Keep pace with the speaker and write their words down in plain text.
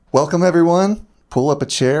Welcome, everyone. Pull up a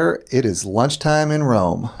chair. It is lunchtime in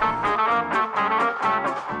Rome.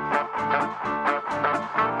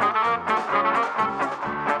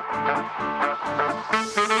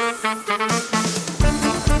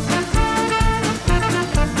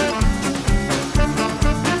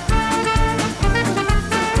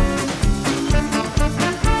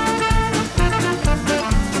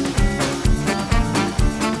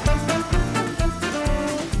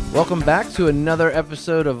 Welcome back to another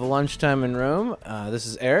episode of Lunchtime in Rome. This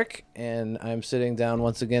is Eric, and I'm sitting down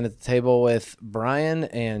once again at the table with Brian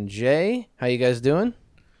and Jay. How you guys doing?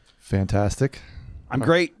 Fantastic. I'm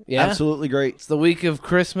great. Yeah? Absolutely great. It's the week of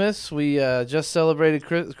Christmas. We just celebrated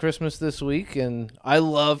Christmas this week, and I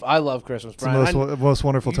love Christmas. It's Brian, the most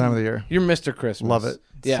wonderful time of the year. you're Mr. Christmas. Love it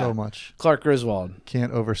Yeah. so much. Clark Griswold.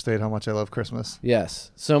 Can't overstate how much I love Christmas.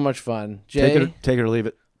 Yes, so much fun. Jay, Take it or leave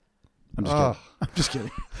it. I'm just Oh. kidding. I'm just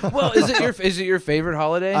kidding. well, is it your favorite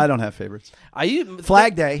holiday? I don't have favorites. Flag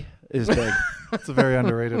Flag Day is big. It's a very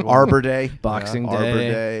underrated one. Arbor Day. Boxing Day. Arbor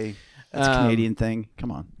Day. That's a Um, Canadian thing.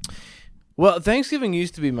 Come on. Well, Thanksgiving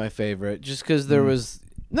used to be my favorite just because there was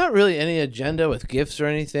not really any agenda with gifts or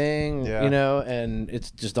anything, Yeah. you know, and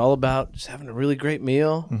it's just all about just having a really great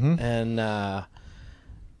meal.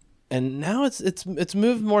 And now it's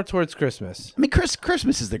moved more towards Christmas. I mean,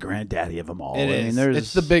 Christmas is the granddaddy of them all. It I is. mean, there's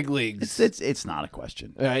It's the big leagues. It's not a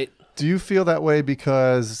question. Right? Do you feel that way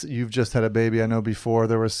because you've just had a baby? I know before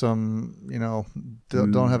there was some,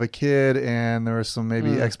 don't have a kid, and there was some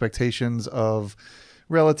maybe expectations of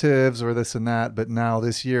relatives or this and that. But now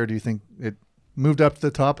this year, do you think it moved up to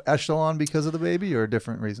the top echelon because of the baby, or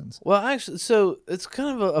different reasons? Well, actually, so it's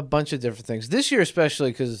kind of a bunch of different things. This year,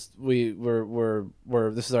 especially because we're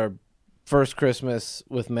this is our first Christmas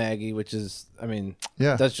with Maggie, which is, I mean,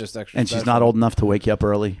 Yeah. that's just extra. And she's special. not old enough to wake you up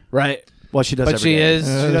early. right? Well, she does But every she day. is.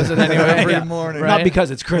 She does it anyway. Every Yeah. morning. Right. Not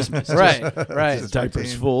because it's Christmas. Right, right. The diaper's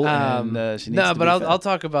routine. full. And, she needs No, to but be I'll fed. I'll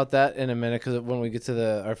talk about that in a minute because when we get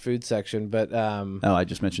to our food section. But Oh, I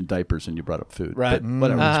just mentioned diapers and you brought up food. right, But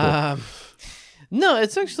whatever. It's cool. no,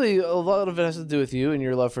 it's actually a lot of it has to do with you and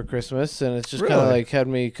your love for Christmas, and it's just kind of Really? like had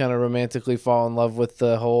me kind of romantically fall in love with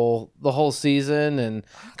the whole season, and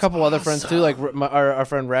a couple other friends too, like our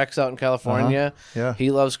friend Rex out in California. Yeah.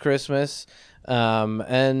 He loves Christmas,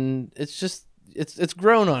 and it's just. It's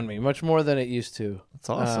grown on me much more than it used to. That's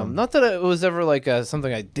awesome. Not that it was ever like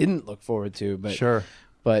something I didn't look forward to, but Sure.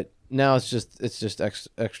 But now it's just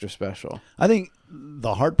extra special. I think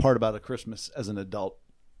the hard part about a Christmas as an adult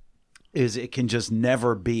is it can just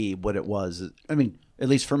never be what it was. I mean, at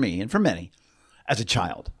least for me and for many, as a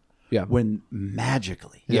child. Yeah. When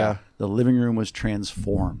magically, Yeah. the living room was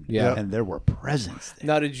transformed. Yeah. And there were presents there.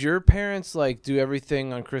 Now, did your parents like do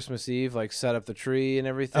everything on Christmas Eve, like set up the tree and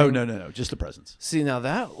everything? Oh, no. Just the presents. See, now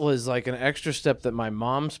that was like an extra step that my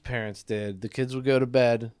mom's parents did. The kids would go to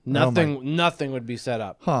bed. Nothing would be set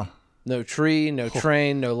up. Huh. No tree, no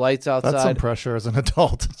train, no lights outside. That's some pressure as an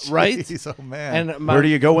adult. Right? Jeez, oh, man. And my, Where do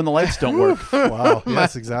you go when the lights don't work? Wow.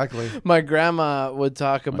 Yes, exactly. my grandma would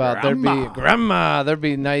talk about there'd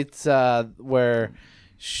be nights where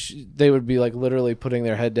they would be like literally putting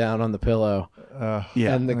their head down on the pillow,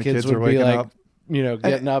 Yeah. and the and the kids kids are would be waking like, up.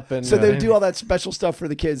 getting up and So they would do all that special stuff for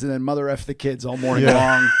the kids and then mother F the kids all morning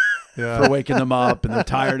long Yeah. for waking them up, and they're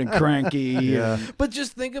tired and cranky. Yeah. But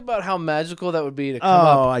just think about how magical that would be to come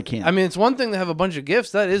up. Oh, I can't. I mean, it's one thing to have a bunch of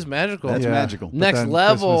gifts. That is magical. That's Yeah. magical. But Next then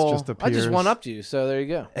level. Christmas just I just appears. one upped you, so there you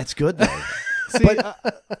go. It's good, though. See, But-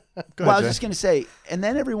 go Well, I ahead, was Jay. just going to say, and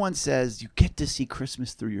then everyone says you get to see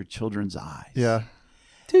Christmas through your children's eyes. Yeah.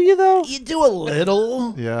 Do you though? You do a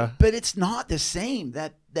little, Yeah. but it's not the same.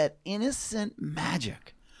 That innocent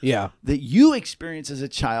magic Yeah. that you experience as a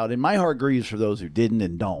child, and my heart grieves for those who didn't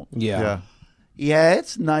and don't. Yeah. Yeah,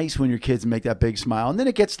 it's nice when your kids make that big smile. And then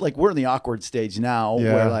it gets like, we're in the awkward stage now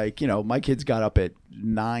Yeah. where, like, my kids got up at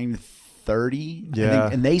 9:30. Yeah.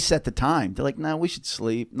 And they set the time. They're like, no, we should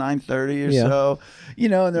sleep 9:30 or Yeah. so.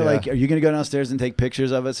 And they're Yeah. like, are you going to go downstairs and take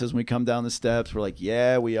pictures of us as we come down the steps? We're like,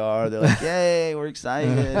 yeah, we are. They're like, yay, we're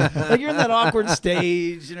excited. Like, you're in that awkward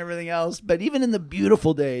stage and everything else. But even in the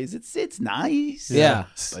beautiful days, it's nice. Yeah.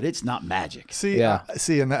 But it's not magic. See, Yeah.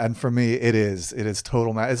 and for me, it is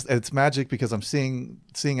total magic. It's magic because I'm seeing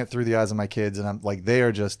it through the eyes of my kids, and I'm like, they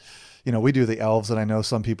are just, we do the elves, and I know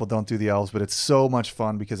some people don't do the elves, but it's so much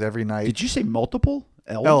fun because every night. Did you say multiple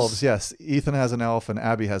elves? Elves, yes. Ethan has an elf and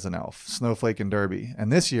Abby has an elf, Snowflake and Derby.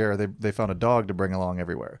 And this year they found a dog to bring along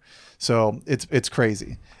everywhere. So it's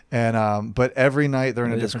crazy. And but every night they're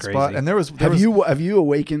in a It is different crazy. spot. And there was Have you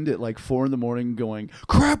awakened at like 4 a.m. going,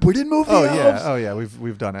 crap, we didn't move the elves? Oh yeah,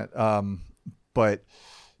 we've done it. But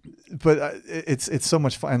but it's so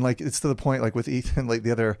much fun. Like it's to the point, like with Ethan, like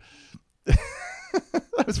the other,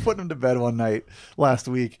 I was putting him to bed one night last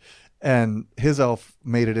week, and his elf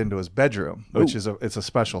made it into his bedroom, which is it's a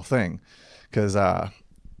special thing, because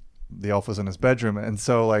the elf was in his bedroom, and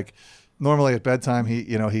so like normally at bedtime he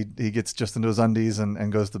gets just into his undies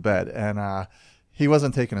and goes to bed, and he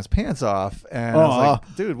wasn't taking his pants off, and I was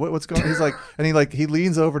like, dude, what's going on? He's like, and he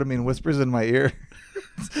leans over to me and whispers in my ear,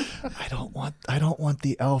 I don't want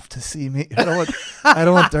the elf to see me. I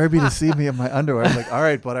don't want Darby to see me in my underwear. I'm like, all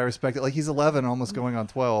right, but I respect it. Like he's 11, almost going on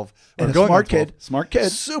 12. And going smart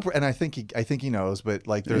kid. Super. And I think he knows, but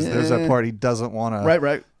like there's that part he doesn't want to,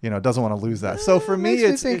 right. Doesn't want to lose that. So for me,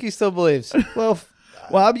 I think he still believes.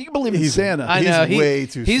 Well, you can believe in Santa. I know. He's way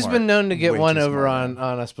too He's smart. been known to get Way one too over smart,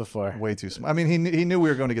 on us before. Way too smart. I mean, he knew we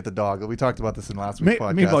were going to get the dog. We talked about this in last week's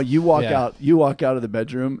podcast. Meanwhile, you walk out of the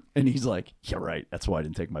bedroom, and he's like, "Yeah, right. That's why I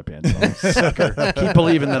didn't take my pants off. Sucker. Keep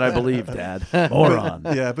believing that I believe, Dad. Moron."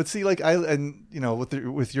 Yeah, but see, like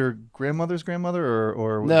with your grandmother's grandmother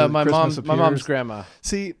or No, the my Christmas mom's appears? grandma.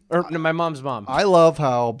 See, Or no, my mom's mom. I love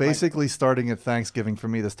how basically starting at Thanksgiving for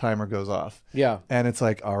me, this timer goes off. Yeah. And it's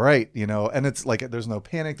like, all right, and it's like there's no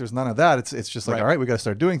panic, there's none of that. It's just like, all right, we got to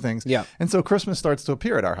start doing things. Yeah. And so Christmas starts to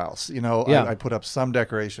appear at our house. Yeah. I put up some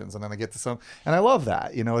decorations, and then I get to some, and I love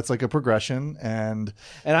that. It's like a progression, and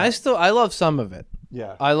I love some of it.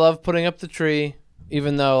 yeah, I love putting up the tree,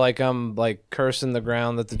 even though like I'm like cursing the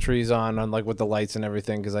ground that the tree's on like with the lights and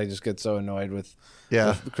everything, because I just get so annoyed with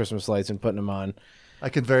the Christmas lights and putting them on. I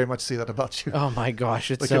can very much see that about you. Oh my gosh,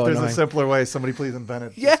 it's Like so if there's annoying. a simpler way, somebody please invent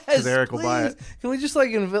it. Yes, because Eric will buy please. it. Can we just like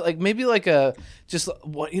maybe like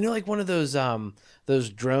like one of those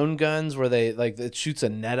drone guns where they like it shoots a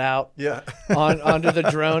net out Yeah. onto the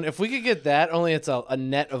drone. If we could get that, only it's a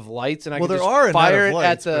net of lights, and I Well, could there just are a fire net it of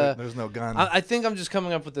lights, at the. but there's no gun. I think I'm just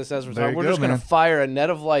coming up with this as we're There talking. you We're go, just gonna man. fire a net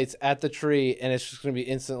of lights at the tree, and it's just gonna be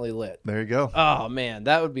instantly lit. There you go. Oh man,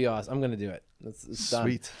 that would be awesome. I'm gonna do it. It's done.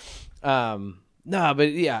 Sweet. No,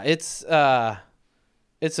 but yeah, it's a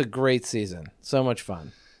great season. So much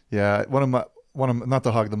fun. Yeah, one of not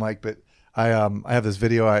to hog the mic, but I have this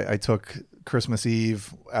video I took Christmas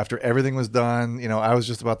Eve after everything was done. I was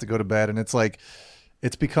just about to go to bed, and it's like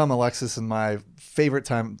it's become Alexis and my favorite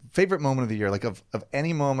moment of the year. Like of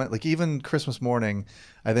any moment, like even Christmas morning,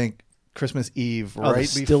 I think Christmas Eve, right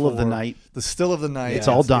the still of the before- night. The still of the night. It's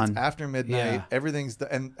all done. It's after midnight. Yeah. Everything's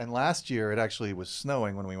done. And last year it actually was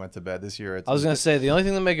snowing when we went to bed. This year I was gonna say the only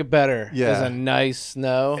thing that make it better is a nice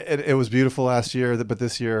snow. It was beautiful last year, but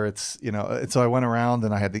this year it's so I went around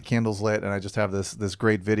and I had the candles lit, and I just have this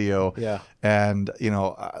great video. Yeah. And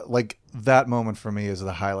like that moment for me is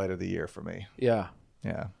the highlight of the year for me. Yeah.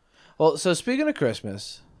 Yeah. Well, so speaking of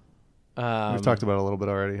Christmas, We've talked about it a little bit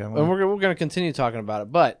already, haven't we? and we're going to continue talking about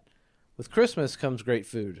it, but with Christmas comes great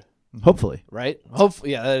food, Hopefully. right?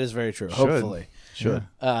 Hopefully, yeah, that is very true. Hopefully. Should.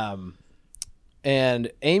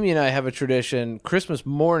 And Amy and I have a tradition. Christmas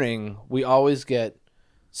morning, we always get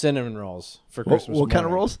cinnamon rolls for Christmas. What kind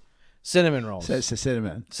of morning. rolls? Cinnamon rolls.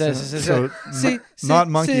 Cinnamon. Not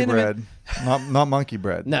monkey cinnamon. bread. Not monkey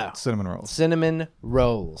bread. No. Cinnamon rolls. Cinnamon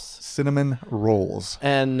rolls. Cinnamon rolls.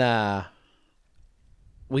 And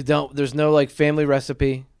we don't. There's no like family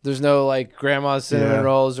recipe. There's no like grandma's cinnamon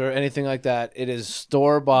rolls or anything like that. It is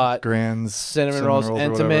store bought Grand's cinnamon rolls. or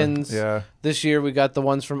whatever. Entenmann's. Yeah. This year we got the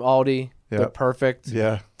ones from Aldi. They're Yep. perfect.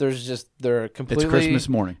 Yeah. They're completely. It's Christmas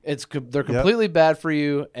morning. They're completely bad for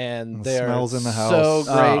you, and The they're smells in the so house.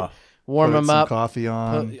 great. Warm Put them some up. coffee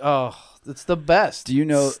on. It's the best. Do you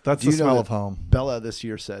know? That's do you the smell know of home. Bella this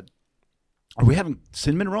year said, "Are we having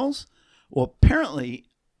cinnamon rolls?" Well, apparently,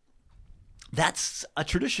 that's a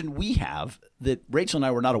tradition we have that Rachel and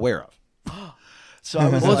I were not aware of. So I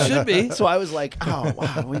was Well, it like, should be. So I was like, "Oh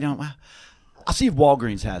wow, we don't." I'll see if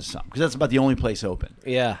Walgreens has some because that's about the only place open.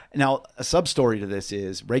 Yeah. Now, a sub story to this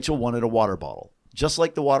is Rachel wanted a water bottle, just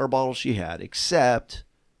like the water bottle she had, except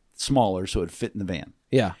smaller, so it fit in the van.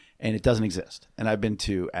 Yeah. And it doesn't exist. And I've been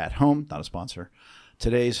to At Home, not a sponsor.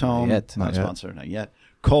 Today's Home, yet. not a sponsor, not yet.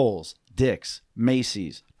 Kohl's, Dick's,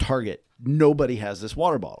 Macy's, Target. Nobody has this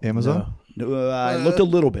water bottle. Amazon? No, I looked a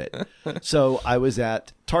little bit. So I was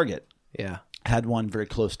at Target, Yeah. had one very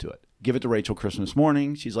close to it. Give it to Rachel Christmas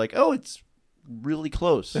morning. She's like, oh, it's really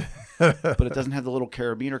close, but it doesn't have the little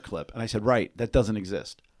carabiner clip. And I said, right, that doesn't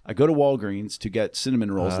exist. I go to Walgreens to get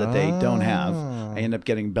cinnamon rolls that they don't have. I end up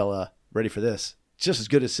getting Bella, ready for this, just as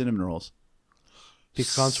good as cinnamon rolls.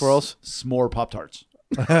 Pecan swirls. S'more Pop-Tarts.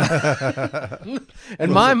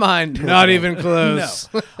 In my mind, not even close.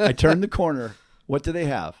 No. I turned the corner. What do they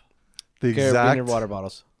have? The Carabiner exact water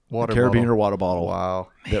bottles. Water carabiner bottle. water bottle Wow.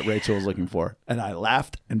 that Rachel was looking for. And I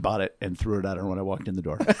laughed and bought it and threw it at her when I walked in the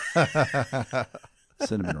door.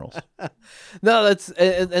 Cinnamon rolls. No, that's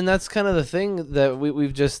kind of the thing that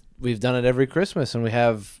we've done it every Christmas, and we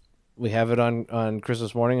have it on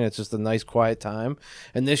Christmas morning, and it's just a nice quiet time.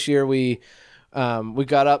 And this year we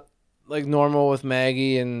got up like normal with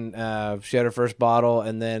Maggie, and she had her first bottle,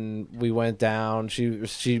 and then we went down.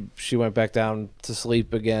 She went back down to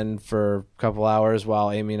sleep again for a couple hours while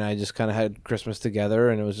Amy and I just kind of had Christmas together,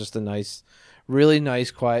 and it was just a really nice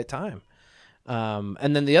quiet time.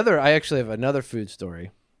 And then I actually have another food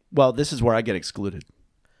story. Well, this is where I get excluded.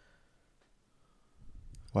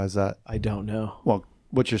 Why is that? I don't know. Well,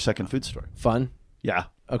 what's your second food story? Fun? Yeah,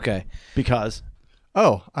 Okay. because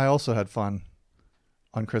Oh, I also had fun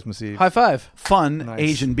on Christmas Eve. High five. Fun Nice.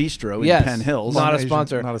 Asian Bistro in Yes. Penn Hills. Not a Asian-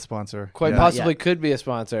 sponsor. Not a sponsor. Quite Yeah. possibly yet. could be a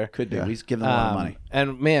sponsor. Could be. Yeah. He's giving them a lot of money.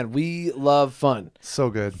 And man, we love Fun. So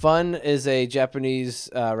good. Fun is a Japanese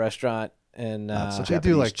restaurant, and Not so They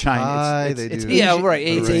do like China. Thai. It's- They it's do. yeah, right.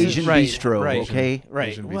 It's Asian- Asian right, bistro, right, okay? right.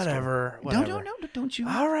 Asian bistro. Whatever. No, don't you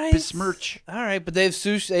All right. besmirch All right, but they have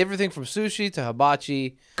sushi, everything from sushi to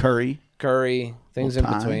hibachi, curry. curry, things in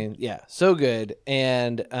Little thyme. between. Yeah, so good.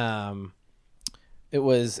 And it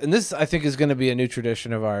was, and this I think is going to be a new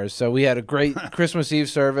tradition of ours. So we had a great Christmas Eve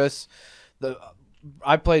service.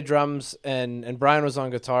 I played drums, and Brian was on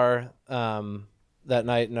guitar that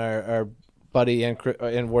night, and our buddy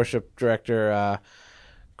and worship director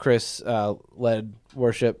Chris led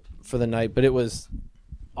worship for the night. But it was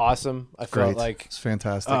awesome. I felt Great. like, It's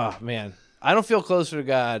fantastic. oh man, I don't feel closer to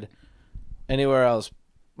God anywhere else.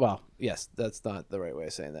 Well, yes, that's not the right way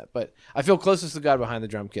of saying that, but I feel closest to God behind the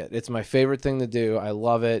drum kit. It's my favorite thing to do. I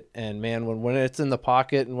love it, and man, when it's in the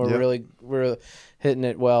pocket and we're hitting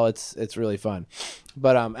it well, it's really fun.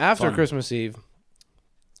 But after Fun. Christmas Eve,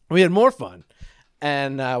 we had more fun,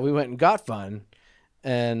 and we went and got Fun,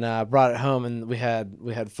 and brought it home, and we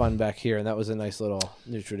had Fun back here, and that was a nice little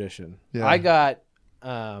new tradition. Yeah. I got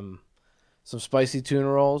some spicy tuna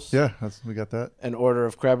rolls. Yeah, we got that. An order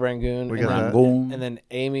of crab rangoon. We and got then, that. Rangoon. and then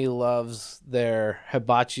Amy loves their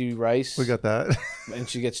hibachi rice. We got that. and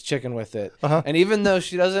she gets chicken with it. Uh-huh. And even though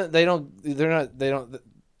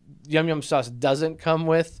Yum Yum sauce doesn't come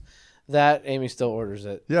with that, Amy still orders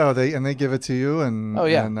it. Yeah, they give it to you, and Oh,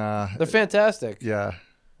 yeah. and, They're fantastic. yeah.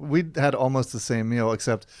 We had almost the same meal,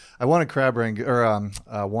 except I wanted crab rangoon or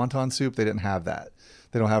wonton soup. They didn't have that.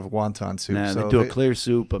 They don't have wonton soup. Nah, so they do a clear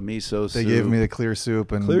soup, a miso soup. They gave me the clear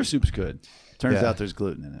soup, and clear soup's good. Turns Yeah. out there's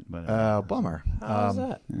gluten in it, but bummer. How's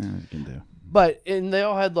that? you can do. But and they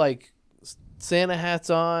all had like Santa hats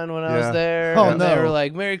on when I was Yeah. there. Oh, and they no. were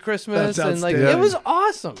like Merry Christmas, That's and like it outstanding. was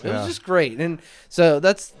awesome. It Yeah. was just great. And so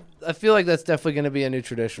I feel like that's definitely going to be a new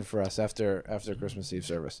tradition for us after Christmas Eve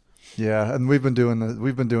service. Yeah, and we've been doing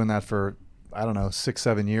that for I don't know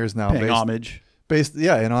 6-7 years now. Paying homage.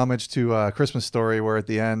 In homage to Christmas Story, where at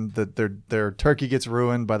the end that their turkey gets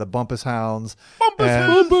ruined by the Bumpus Hounds,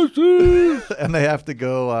 and they have to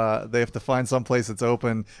go. They have to find some place that's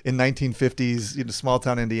open in 1950s, small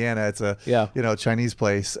town Indiana. It's a Chinese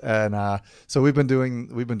place, and so we've been doing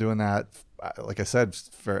that. Like I said,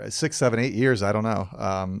 for 6, 7, 8 years. I don't know,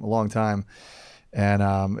 a long time. And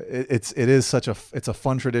it is it's a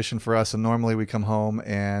fun tradition for us. And normally we come home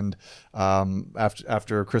and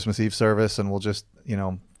after Christmas Eve service, and we'll just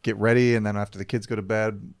get ready, and then after the kids go to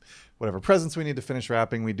bed, whatever presents we need to finish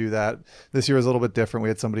wrapping, we do that. This year was a little bit different. We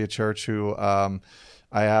had somebody at church who I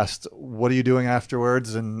asked, "What are you doing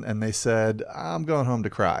afterwards?" and they said, "I'm going home to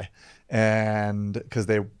cry." And because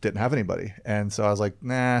they didn't have anybody, and so I was like,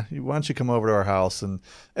 "Nah, why don't you come over to our house?" And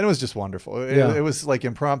it was just wonderful. It was like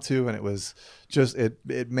impromptu, and it was just it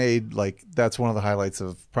made like that's one of the highlights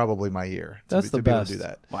of probably my year. That's the to be able best. to do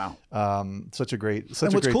that. Wow. Such a great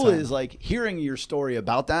And what's great cool time. is like hearing your story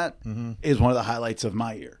about that is one of the highlights of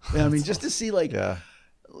my year. I mean, just to see like, yeah,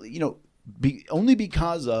 only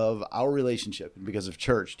because of our relationship and because of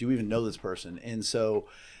church do you even know this person. And so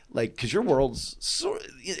like, because your world's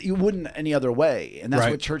you wouldn't any other way, and that's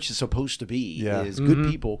Right. what church is supposed to be: Yeah. is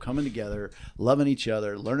good people coming together, loving each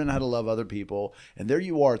other, learning how to love other people, and there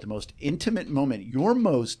you are at the most intimate moment, your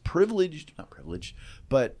most not privileged,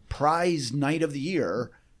 but prized night of the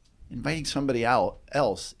year, inviting somebody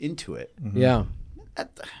else into it. Yeah. That's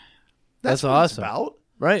That's what it's awesome. about.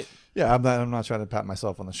 Right. yeah. I'm not trying to pat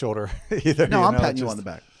myself on the shoulder either. No, I'm know, patting you just- on the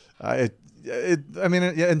back.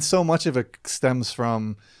 And so much of it stems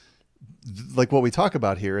from like what we talk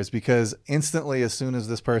about here is because instantly, as soon as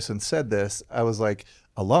this person said this, I was like,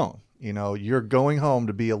 alone. You're going home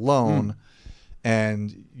to be alone,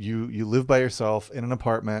 and you live by yourself in an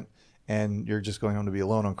apartment, and you're just going home to be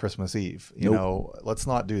alone on Christmas Eve. You Nope. know, let's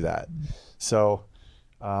not do that. So,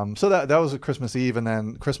 so that was a Christmas Eve, and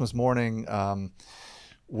then Christmas morning.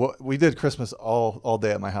 We did Christmas all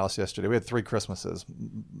day at my house yesterday. We had 3 Christmases,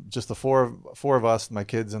 just the four of us, my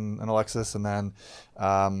kids and Alexis, and then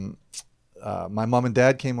my mom and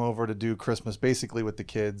dad came over to do Christmas basically with the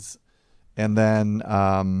kids, and then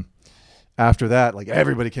after that, like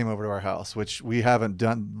everybody came over to our house, which we haven't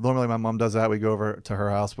done. Normally, my mom does that. We go over to her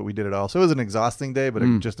house, but we did it all. So it was an exhausting day, but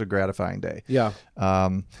just a gratifying day. Yeah.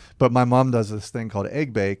 But my mom does this thing called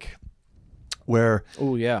egg bake, where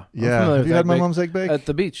Oh yeah. I'm yeah, familiar have with you had egg my bake. mom's egg bake? At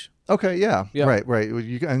the beach? Okay, yeah, Yeah. right.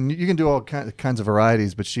 You can do all kinds of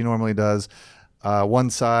varieties, but she normally does one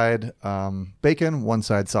side bacon, one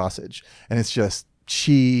side sausage, and it's just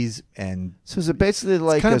cheese and So is it basically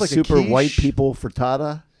like kind a of like a super white quiche. people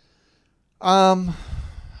frittata?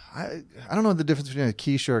 I don't know the difference between a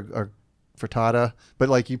quiche or frittata, but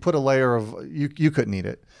like you put a layer of you couldn't eat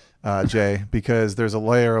it, Jay, because there's a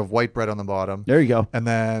layer of white bread on the bottom, There you go. and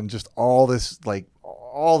then just all this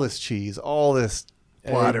cheese, all this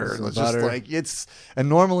butter. Eggs and It's just butter. like it's and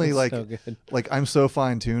normally It's like so good. like I'm so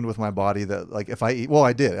fine tuned with my body that like if I eat, well,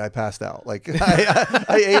 I did, I passed out. Like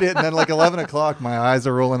I ate it, and then like 11 o'clock, my eyes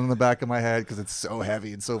are rolling in the back of my head because it's so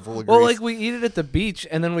heavy and so full of grease. Well, like we eat it at the beach,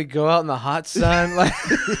 and then we go out in the hot sun. Like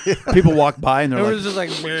People walk by and they're it was like,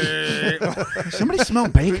 just like. somebody smell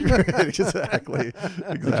bacon? exactly.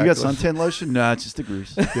 Like, you got suntan lotion? No, it's just the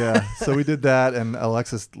grease. Yeah, so we did that, and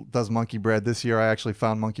Alexis does monkey bread. This year I actually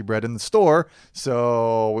found monkey bread in the store, so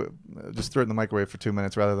just threw it in the microwave for 2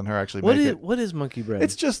 minutes rather than her actually make it. What is monkey bread?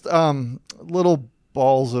 It's just little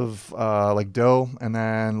balls of like dough, and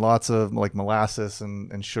then lots of like molasses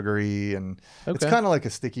and sugary, and it's Okay. kind of like a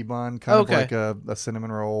sticky bun, kind Okay. of like a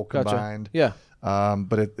cinnamon roll Gotcha. combined. Yeah.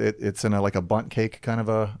 But it's in like a bundt cake, kind of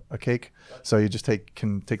a cake. So you just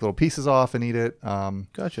can take little pieces off and eat it.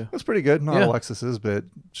 Gotcha. It's pretty good. Not Yeah. Alexis's, but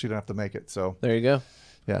she didn't have to make it. So There you go.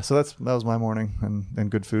 yeah, so that was my morning and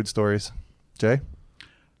good food stories. Jay?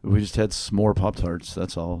 We just had s'more Pop-Tarts.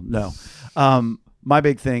 That's all. No. My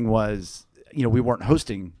big thing was, we weren't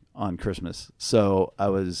hosting on Christmas. So I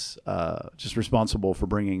was just responsible for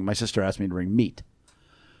my sister asked me to bring meat.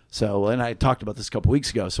 So, and I talked about this a couple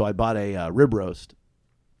weeks ago. So I bought a rib roast.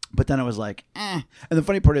 But then I was like, And the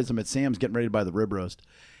funny part is I'm at Sam's getting ready to buy the rib roast.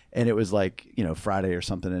 And it was like, Friday or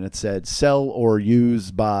something. And it said sell or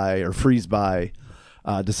use by or freeze by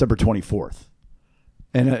December 24th.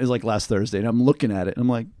 And it was like last Thursday. And I'm looking at it and I'm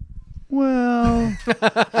like, well,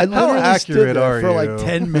 I literally stood accurate there are for you? like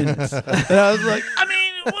 10 minutes. And I was like, I mean,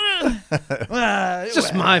 It's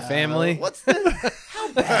just my family. What's the,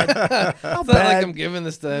 how bad? How It's not like bad? I'm giving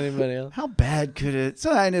this to anybody else. How bad could it?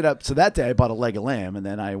 So I ended up. So that day I bought a leg of lamb, and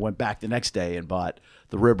then I went back the next day and bought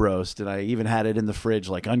the rib roast, and I even had it in the fridge,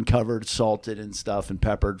 like uncovered, salted and stuff, and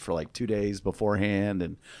peppered for like 2 days beforehand.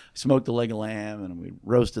 And smoked the leg of lamb, and we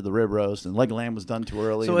roasted the rib roast. And the leg of lamb was done too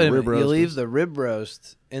early. So and wait the a rib minute, you roast leave was the rib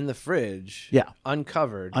roast in the fridge. Yeah.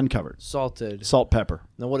 Uncovered. uncovered, Salted. salt, pepper.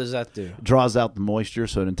 Now what does that do? Draws out the moisture,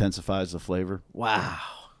 so it intensifies the flavor. Wow.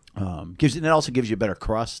 And it also gives you a better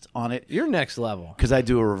crust on it. You're next level. Because I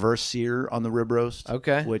do a reverse sear on the rib roast.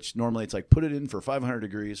 Okay. Which normally it's like put it in for 500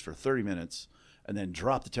 degrees for 30 minutes and then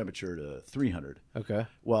drop the temperature to 300. Okay.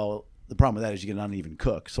 Well, the problem with that is you get an uneven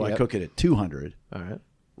cook. So I Yep. cook it at 200 All right.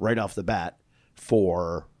 right off the bat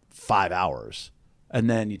for 5 hours. And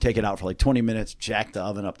then you take it out for like 20 minutes, jack the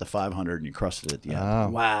oven up to 500, and you crust it at the end. Oh.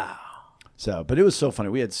 Wow. So, but it was so funny.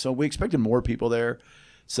 We expected more people there.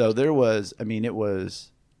 So it was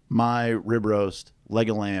my rib roast, leg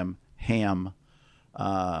of lamb, ham,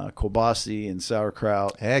 kielbasa and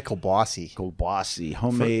sauerkraut, Hey, kielbasa. kielbasa,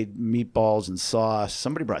 homemade meatballs and sauce.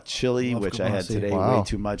 Somebody brought chili, Love which I had kielbasa. today Wow. way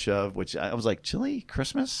too much of, which I was like, chili,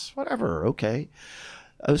 Christmas, whatever, okay.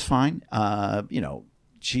 It was fine.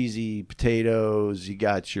 Cheesy potatoes. You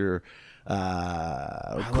got your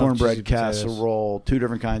love cornbread cheesy potatoes. casserole, 2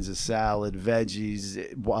 different kinds of salad, veggies.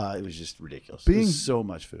 It was just ridiculous. It Being- was so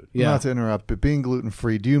much food. Yeah. Not to interrupt, but being gluten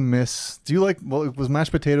free, do you like? Well, was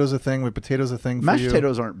mashed potatoes a thing? Were potatoes a thing for Mashed you?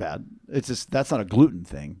 potatoes aren't bad. It's just that's not a gluten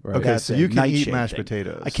thing. Right. Okay, That's so a you can eat nightshade mashed thing.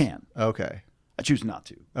 potatoes. I can. Okay, I choose not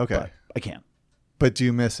to. Okay. but I can. but do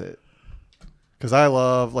you miss it? Because I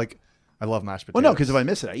love mashed potatoes. Well, no, because if I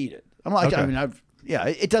miss it, I eat it. I'm like,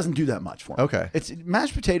 Okay. it doesn't do that much for me. Okay. It's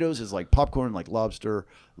mashed potatoes is like popcorn, like lobster,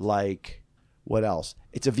 like what else?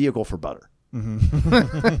 It's a vehicle for butter. It's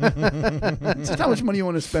just how much money you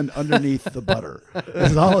want to spend underneath the butter.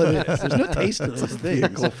 That's all it is. There's no taste to those things.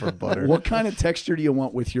 vehicle for butter. What kind of texture do you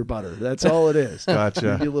want with your butter? That's all it is.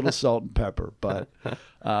 Gotcha. Maybe a little salt and pepper. But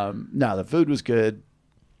no, the food was good.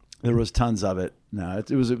 There was tons of it. No, it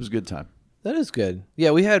was a good time. That is good.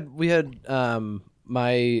 Yeah, we had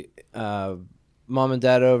my mom and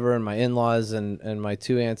dad over, and my in-laws and my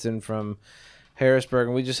 2 aunts in from Harrisburg,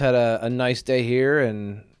 and we just had a nice day here,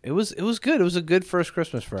 and it was good. It was a good first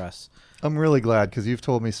Christmas for us. I'm really glad because you've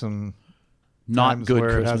told me some Not times good where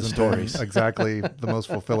it Christmas hasn't been stories. exactly the most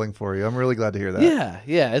fulfilling for you. I'm really glad to hear that.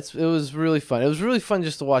 Yeah, it was really fun. It was really fun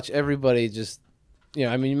just to watch everybody just,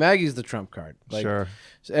 I mean, Maggie's the trump card. Like, Sure.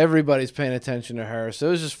 so everybody's paying attention to her. So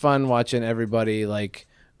it was just fun watching everybody like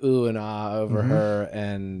ooh and ah over her,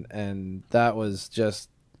 and that was just,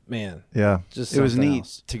 man, Yeah. just It was something neat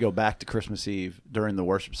else. to go back to Christmas Eve during the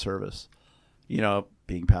worship service.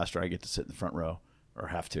 Being pastor, I get to sit in the front row, or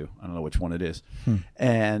have to. I don't know which one it is.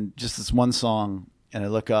 And just this one song, and I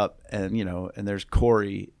look up, and and there's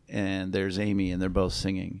Corey and there's Amy, and they're both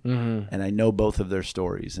singing, and I know both of their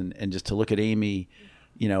stories, and just to look at Amy,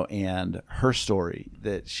 and her story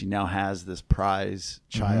that she now has this prize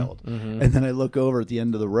child, and then I look over at the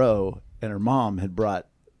end of the row, and her mom had brought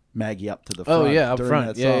Maggie up to the front. Oh, yeah, up during front.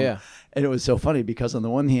 that Yeah, song. yeah. And it was so funny because on the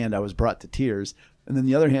one hand I was brought to tears, and then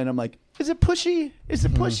the other hand I'm like, is it pushy? Is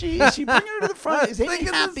it pushy? Is she bringing her to the front? Is Amy Thinking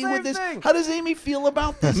the happy with same this? thing. How does Amy feel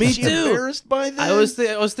about this? Me is she too. embarrassed by this? I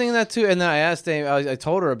was thinking that too, and then I asked Amy. I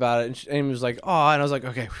told her about it, and Amy was like, "Oh," and I was like,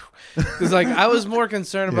 "Okay," because like I was more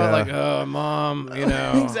concerned about Yeah. like, "Oh, mom,"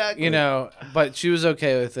 Exactly. But she was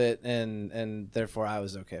okay with it, and therefore I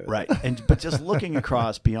was okay with Right. it. But just looking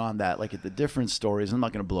across beyond that, like at the different stories, I'm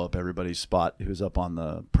not going to blow up everybody's spot who's up on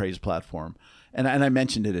the praise platform. And I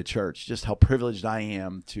mentioned it at church, just how privileged I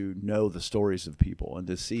am to know the stories of people and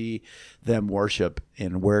to see them worship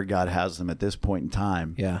and where God has them at this point in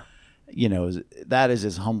time. Yeah, That is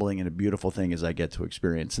as humbling and a beautiful thing as I get to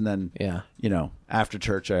experience. And then, yeah. After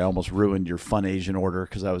church, I almost ruined your Fun Asian order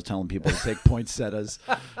because I was telling people to take poinsettias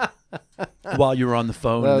while you were on the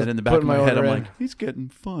phone. Well, And then in the back of putting my my head, I'm order in. like, he's getting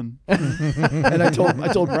fun. And I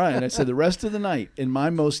told Brian, I said, the rest of the night, in my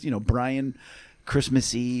most, Brian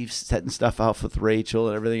Christmas Eve, setting stuff out with Rachel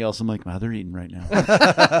and everything else, I'm like, wow, they're eating right now.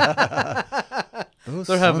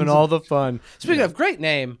 They're having all the fun. Speaking of great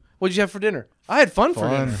name, what'd you have for dinner? I had fun for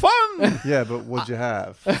dinner. Fun! Yeah, but what'd you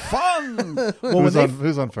have? Fun! Well,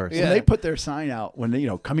 Who's on first? Yeah. when they put their sign out,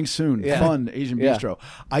 coming soon, Yeah. fun Asian Yeah. bistro,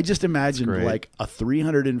 I just imagined great. like a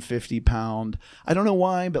 350-pound, I don't know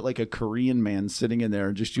why, but like a Korean man sitting in there,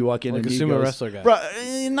 and just you walk in Like and a he sumo goes, wrestler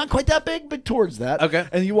guy. Not quite that big, but towards that. Okay.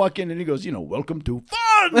 And you walk in and he goes, welcome to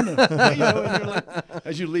fun. And you're like,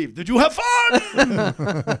 as you leave, did you have fun?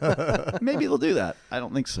 Maybe they'll do that. I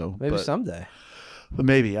don't think so. Maybe but, someday, but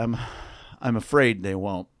maybe I'm afraid they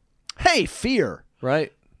won't. Hey, fear.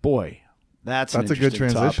 right? Boy, that's an That's a good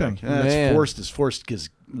interesting transition. topic. That's Man. forced as force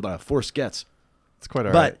gets. It's quite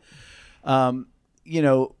all right. But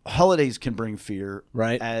holidays can bring fear.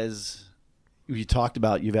 Right. As you talked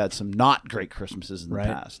about, you've had some not great Christmases in the Right,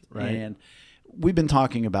 past, right. and we've been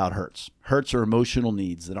talking about hurts. Hurts are emotional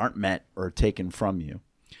needs that aren't met or taken from you.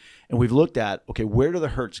 And we've looked at, okay, where do the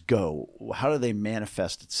hurts go? How do they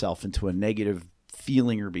manifest itself into a negative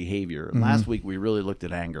feeling or behavior? And last week we really looked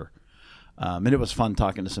at anger. And it was fun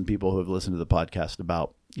talking to some people who have listened to the podcast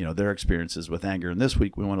about, their experiences with anger. And this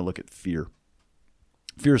week we want to look at fear.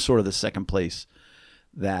 Fear is sort of the second place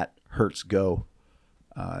that hurts go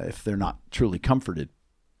if they're not truly comforted.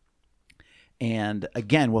 And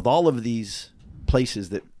again, with all of these places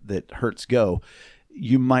that hurts go,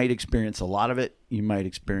 you might experience a lot of it. You might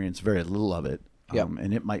experience very little of it. Yep.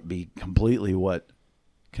 And it might be completely what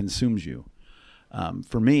consumes you.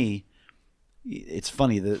 For me, it's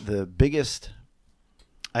funny. The biggest,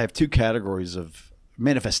 I have two categories of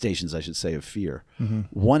manifestations, I should say, of fear.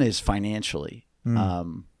 One is financially.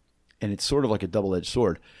 And it's sort of like a double-edged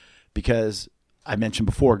sword because I mentioned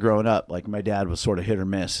before growing up, like my dad was sort of hit or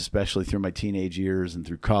miss, especially through my teenage years and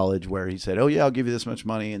through college, where he said, oh yeah, I'll give you this much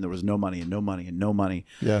money. And there was no money and no money and no money.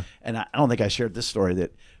 Yeah. And I don't think I shared this story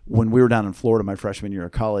that when we were down in Florida, my freshman year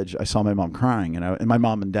of college, I saw my mom crying, and my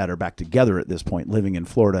mom and dad are back together at this point, living in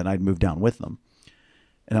Florida, and I'd moved down with them.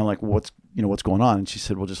 And I'm like, well, what's going on? And she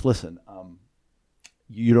said, well, just listen,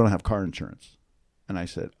 you don't have car insurance. And I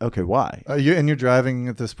said, okay, why? You're driving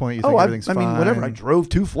at this point. You think everything's I fine. mean, whatever. I drove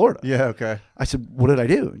to Florida. Yeah. Okay. I said, what did I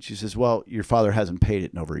do? And she says, well, your father hasn't paid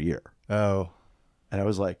it in over a year. Oh. And I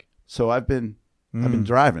was like, so I've been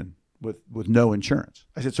driving with no insurance.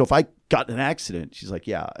 I said, so if I got in an accident, she's like,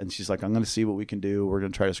 yeah. And she's like, I'm going to see what we can do. We're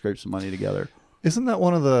going to try to scrape some money together. Isn't that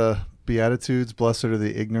one of the Beatitudes? Blessed are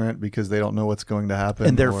the ignorant because they don't know what's going to happen.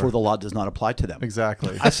 And therefore the law does not apply to them.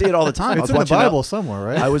 Exactly. I see it all the time. It's in the Bible somewhere,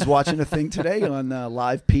 right? I was watching a thing today on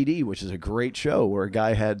Live PD, which is a great show where a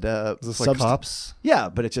guy had Is this like Cops? Yeah,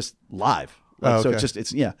 but it's just live Like, Oh, So okay.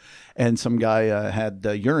 it's yeah. And some guy had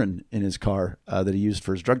urine in his car that he used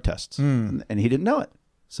for his drug tests, and he didn't know it.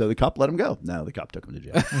 So the cop let him go. No, the cop took him to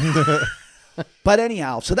jail. But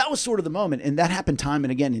anyhow, so that was sort of the moment, and that happened time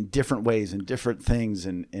and again in different ways and different things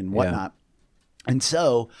and whatnot. And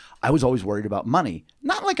so I was always worried about money.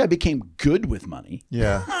 Not like I became good with money.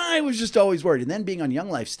 Yeah. I was just always worried. And then being on Young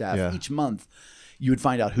Life staff, Yeah. each month you would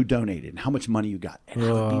find out who donated and how much money you got. And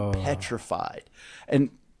I would be petrified. And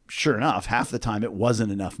sure enough, half the time it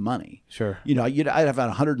wasn't enough money. Sure. You know, I'd have a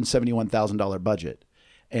 $171,000 budget,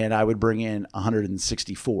 and I would bring in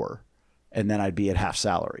 164, and then I'd be at half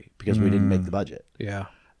salary because we didn't make the budget. Yeah.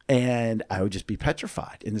 And I would just be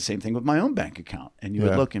petrified. And the same thing with my own bank account. And you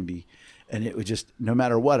would Yeah. look and and it would just, no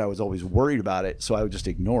matter what, I was always worried about it. So I would just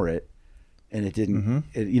ignore it. And it didn't,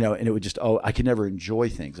 and it would just, I could never enjoy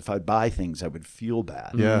things. If I'd buy things, I would feel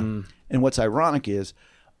bad. Yeah. And what's ironic is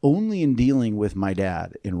only in dealing with my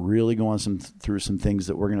dad and really going through some things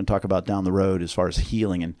that we're going to talk about down the road as far as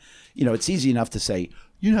healing. And, it's easy enough to say,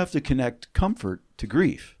 you have to connect comfort to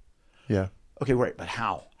grief. Yeah. Okay, right. But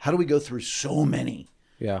how? How do we go through so many?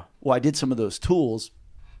 Yeah. Well, I did some of those tools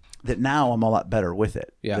that now I'm a lot better with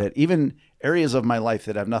it. Yeah. That even areas of my life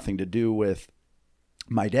that have nothing to do with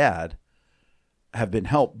my dad have been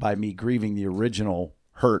helped by me grieving the original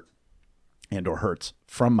hurt and or hurts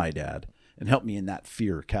from my dad and helped me in that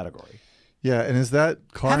fear category. Yeah. And is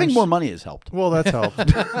that car Having more money has helped. Well, that's helped.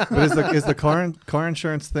 But is the car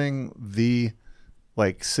insurance thing the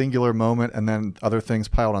like singular moment and then other things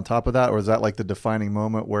piled on top of that? Or is that like the defining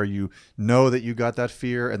moment where you know that you got that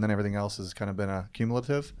fear and then everything else has kind of been a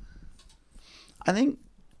cumulative? I think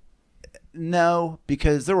no,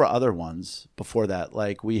 because there were other ones before that.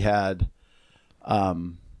 Like we had,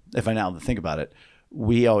 if I now think about it,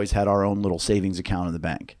 we always had our own little savings account in the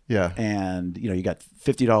bank. Yeah. And, you got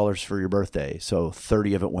 $50 for your birthday. So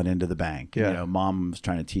 30 of it went into the bank. Yeah. Mom was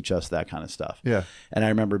trying to teach us that kind of stuff. Yeah. And I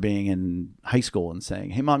remember being in high school and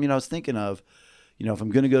saying, hey, Mom, I was thinking of, if I'm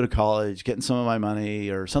going to go to college, getting some of my money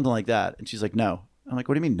or something like that. And she's like, no. I'm like,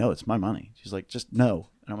 what do you mean? No, it's my money. She's like, just no.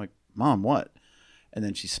 And I'm like, Mom, what? And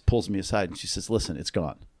then she pulls me aside and she says, listen, it's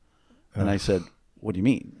gone. And I said, what do you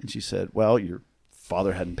mean? And she said, well, your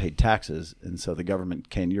father hadn't paid taxes. And so the government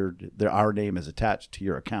our name is attached to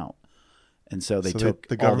your account. And so they took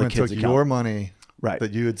the all government the kids' took account. your money Right.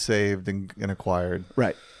 that you had saved and acquired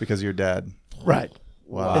Right. because of your dad. Right.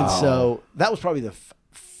 Wow. And so that was probably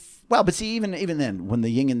but see, even then, when the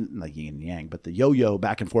yin and yang, but the yo-yo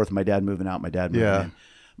back and forth, my dad moving out, my dad moving in.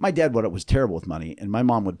 My dad was terrible with money, and my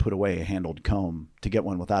mom would put away a handled comb to get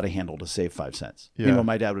one without a handle to save 5 cents. Yeah. Meanwhile,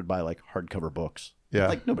 my dad would buy like hardcover books. Yeah.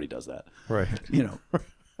 Like nobody does that. Right.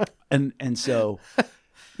 And so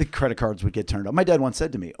the credit cards would get turned off. My dad once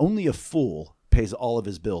said to me, only a fool pays all of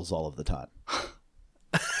his bills all of the time.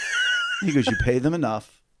 He goes, you pay them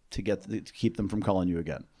enough to keep them from calling you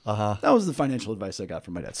again. Uh-huh. That was the financial advice I got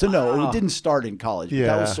from my dad. So no, it didn't start in college. But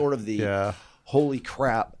that was sort of the holy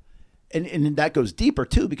crap. And that goes deeper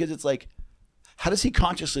too, because it's like, how does he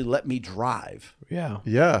consciously let me drive? Yeah.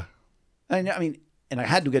 Yeah. I mean, and I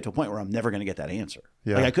had to get to a point where I'm never going to get that answer.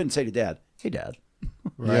 Yeah. Like I couldn't say to Dad, hey Dad,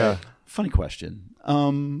 Yeah. funny question.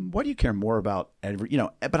 Why do you care more about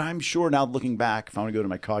but I'm sure now looking back, if I want to go to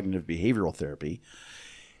my cognitive behavioral therapy,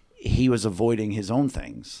 he was avoiding his own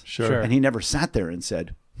things. Sure. And he never sat there and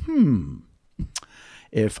said,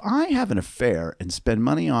 if I have an affair and spend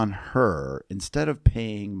money on her instead of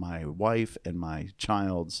paying my wife and my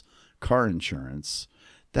child's car insurance,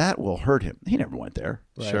 that will hurt him. He never went there.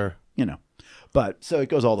 Sure. But so it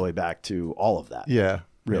goes all the way back to all of that. Yeah.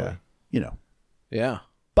 Really. Yeah. Yeah.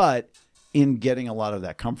 But in getting a lot of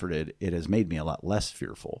that comforted, it has made me a lot less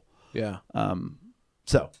fearful. Yeah.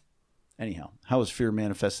 So anyhow, how has fear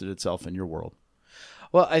manifested itself in your world?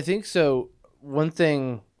 Well, I think so. One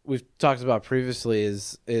thing we've talked about previously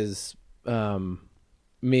is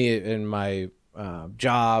me and my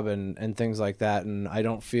job and things like that, and I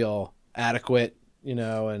don't feel adequate,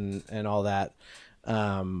 and all that.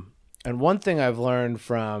 And one thing I've learned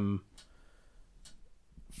from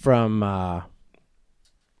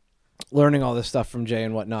learning all this stuff from Jay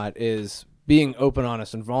and whatnot is being open,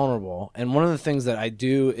 honest, and vulnerable. And one of the things that I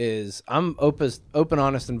do is I'm open,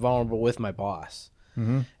 honest, and vulnerable with my boss.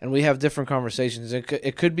 Mm-hmm. And we have different conversations.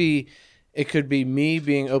 It could be me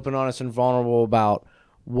being open, honest, and vulnerable about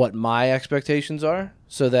what my expectations are,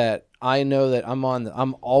 so that I know that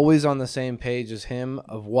I'm always on the same page as him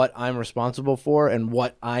of what I'm responsible for and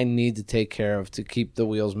what I need to take care of to keep the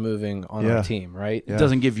wheels moving on our team. Right? It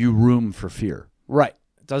doesn't give you room for fear. Right.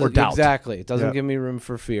 doesn't doubt. exactly. It doesn't Yeah. give me room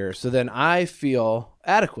for fear. So then I feel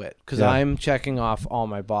adequate because Yeah. I'm checking off all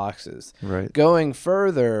my boxes. Right. Going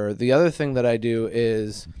further, the other thing that I do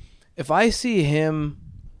is if I see him,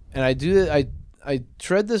 and I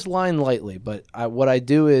tread this line lightly, but what I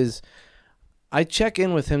do is I check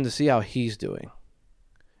in with him to see how he's doing,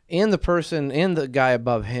 and the person and the guy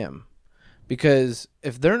above him, because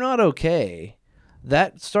if they're not okay,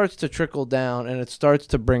 that starts to trickle down and it starts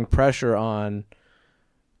to bring pressure on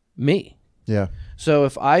me. Yeah. So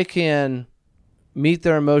if I can meet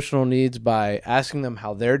their emotional needs by asking them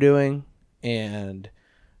how they're doing and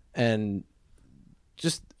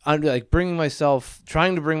just trying to bring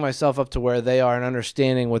myself up to where they are and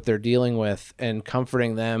understanding what they're dealing with and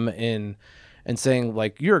comforting them and saying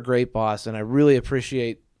like, you're a great boss and I really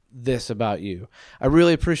appreciate this about you. I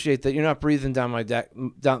really appreciate that you're not breathing down my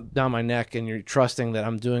down my neck and you're trusting that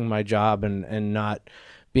I'm doing my job and not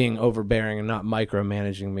being overbearing and not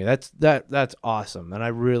micromanaging me. That's awesome. And I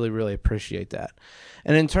really, really appreciate that.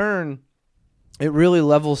 And in turn, it really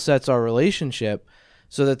level sets our relationship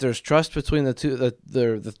so that there's trust between the two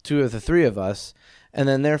of the three of us. And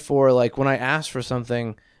then therefore, like when I ask for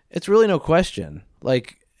something, it's really no question.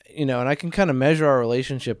 Like, you know, and I can kind of measure our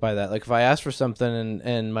relationship by that. Like if I ask for something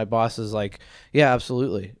and my boss is like, yeah,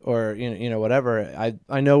 absolutely. Or, you know, whatever,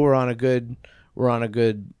 I know we're in a good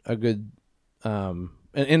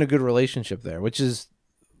relationship there, which is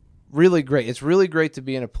really great. It's really great to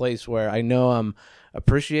be in a place where I know I'm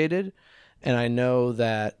appreciated and I know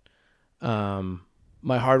that,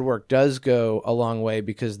 my hard work does go a long way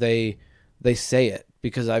because they say it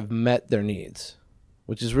because I've met their needs,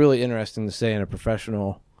 which is really interesting to say in a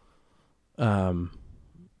professional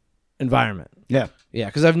environment. Yeah. Yeah,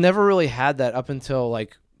 because I've never really had that up until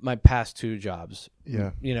like my past 2 jobs.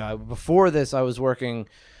 Yeah. You know, before this, I was working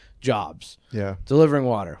jobs, Yeah. delivering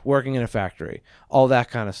water, working in a factory, all that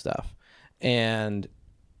kind of stuff. And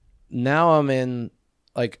now I'm in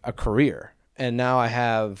like a career, and now I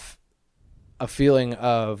have a feeling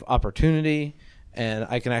of opportunity, and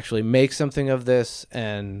I can actually make something of this,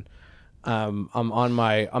 and I'm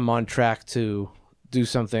on track to do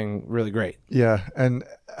something really great. Yeah. And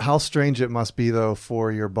how strange it must be though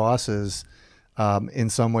for your bosses in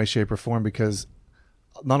some way, shape, or form, because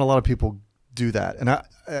not a lot of people do that. And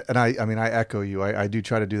I mean, I echo you. I do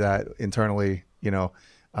try to do that internally, you know,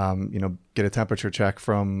 get a temperature check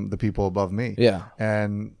from the people above me. Yeah.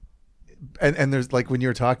 And there's like, when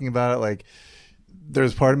you're talking about it, like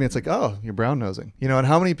there's part of me, it's like, oh, you're brown nosing, you know, and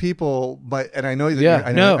how many people, and I know that, Yeah,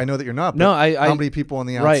 I know that you're not, but No, how many people on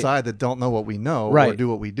the right. outside that don't know what we know or Right. do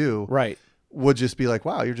what we do Right. would just be like,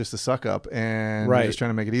 wow, you're just a suck up and Right. you're just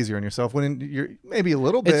trying to make it easier on yourself, when you're maybe a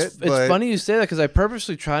little bit. It's funny you say that because I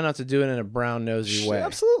purposely try not to do it in a brown nosy way.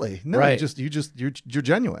 Absolutely. No, Right. you're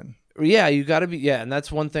genuine. Yeah, you got to be. Yeah, and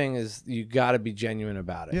that's one thing is you got to be genuine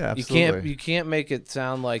about it. Yeah, You absolutely. can't make it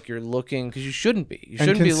sound like you're looking, because you shouldn't be. You And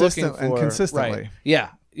shouldn't be looking consistent- for and consistently. Right.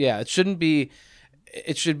 Yeah. It shouldn't be.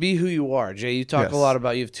 It should be who you are. Jay, you talk Yes. a lot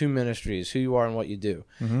about you have 2 ministries: who you are and what you do.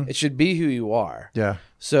 Mhm. It should be who you are. Yeah.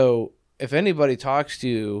 So if anybody talks to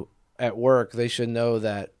you at work, they should know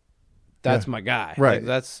that that's my guy. Right. Like,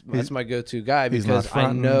 that's my go-to guy, he's not because I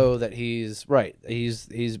fronting. know that he's right. He's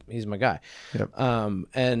my guy. Yep.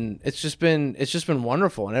 And it's just been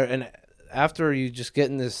wonderful. And after you just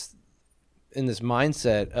get in this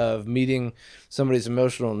mindset of meeting somebody's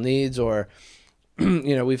emotional needs, or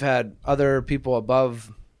you know, we've had other people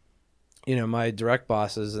above, you know, my direct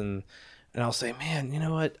bosses, and I'll say, man, you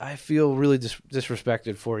know what? I feel really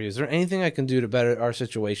disrespected for you. Is there anything I can do to better our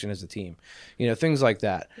situation as a team? You know, things like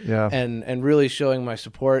that. Yeah. And really showing my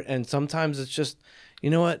support. And sometimes it's just, you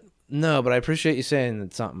know what? No, but I appreciate you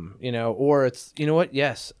saying something, you know, or it's, you know what?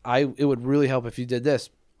 Yes, it would really help if you did this.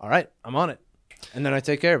 All right, I'm on it. And then I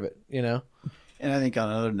take care of it, you know? And I think on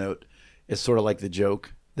another note, it's sort of like the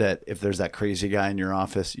joke that if there's that crazy guy in your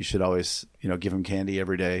office, you should always, you know, give him candy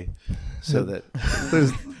every day, so that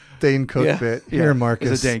There's Dane Cook Yeah. bit. Here, Marcus.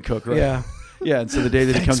 It's a Dane Cook, right? Yeah. Yeah, and so the day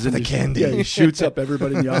that he comes for in, the candy. he shoots up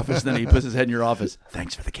everybody in the office, and then he puts his head in your office.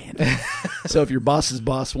 Thanks for the candy. So if your boss's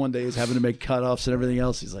boss one day is having to make cutoffs and everything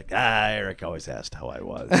else, he's like, Eric always asked how I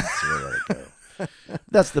was. That's where I let it go.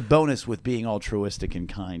 That's the bonus with being altruistic and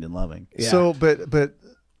kind and loving. Yeah. So, but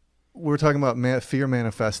we're talking about fear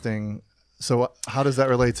manifesting. So how does that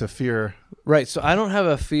relate to fear? Right. So I don't have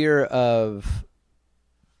a fear of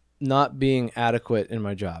not being adequate in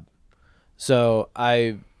my job. So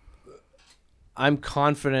I'm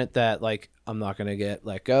confident that, like, I'm not going to get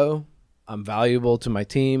let go. I'm valuable to my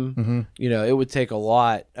team. Mm-hmm. You know, it would take a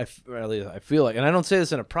lot. At least I feel like, and I don't say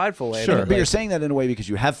this in a prideful way. Sure. But But you're saying that in a way because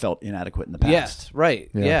you have felt inadequate in the past. yes, right,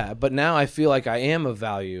 Yeah. yeah. But now I feel like I am of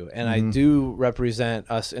value, and I do represent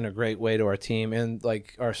us in a great way to our team and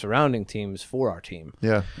like our surrounding teams for our team.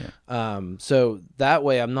 Yeah. So that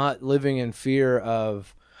way, I'm not living in fear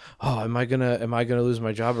of, oh, am I gonna lose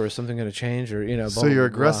my job, or is something gonna change, or blah, So blah, you're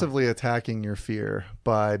blah, blah. aggressively attacking your fear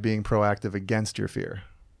by being proactive against your fear.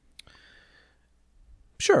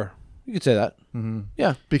 Sure, you could say that. Mm-hmm.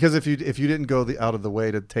 Yeah, Because if you didn't go out of the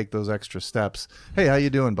way to take those extra steps, hey, how you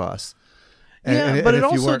doing, boss? but and it if you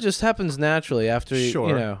also weren't- just happens naturally after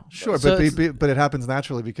sure, So but it's- but it happens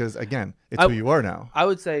naturally because again, it's who you are now. I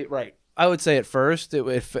would say right. I would say at first,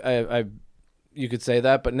 if you could say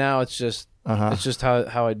that, but now it's just it's just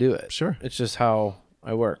how I do it. Sure. It's just how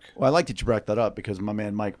I work. Well, I like that you brought that up because my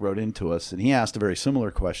man Mike wrote into us and he asked a very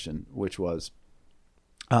similar question, which was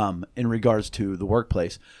in regards to the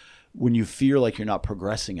workplace, when you feel like you're not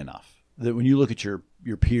progressing enough, that when you look at your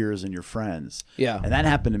peers and your friends. Yeah. And that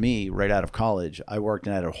happened to me right out of college. I worked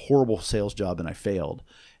and I had a horrible sales job and I failed.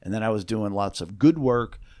 And then I was doing lots of good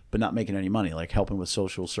work, but not making any money, like helping with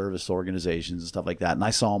social service organizations and stuff like that. And I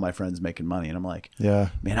saw all my friends making money and I'm like, Yeah.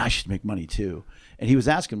 man, I should make money too. And he was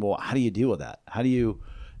asking, well, how do you deal with that? How do you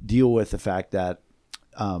deal with the fact that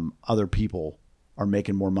other people are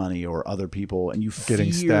making more money or other people, and you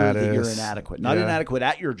Getting fear that you're status. inadequate, not Yeah. inadequate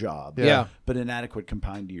at your job, Yeah. but inadequate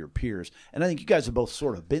combined to your peers. And I think you guys have both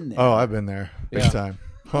sort of been there. Oh, I've been there big Yeah. time.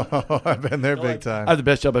 I've been there big time. I have the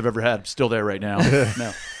best job I've ever had. I'm still there right now.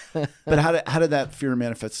 No. But how did that fear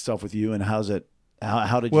manifest itself with you, and how did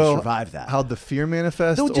you survive that? How'd the fear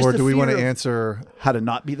manifest, No, just or the do we want to fear of- answer? How to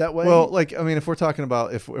not be that way? Well, like, I mean, if we're talking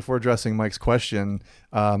about if we're addressing Mike's question,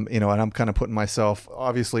 and I'm kind of putting myself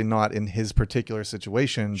obviously not in his particular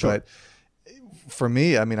situation, Sure. but for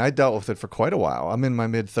me, I mean, I dealt with it for quite a while. I'm in my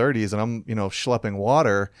mid 30s and I'm, schlepping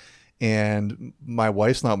water, and my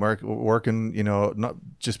wife's not working, not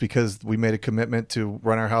just because we made a commitment to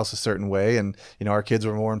run our house a certain way, and our kids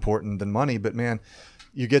were more important than money. But man,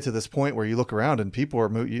 you get to this point where you look around and people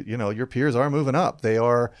are, your peers are moving up. They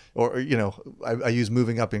are, or I use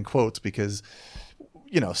moving up in quotes because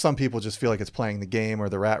some people just feel like it's playing the game or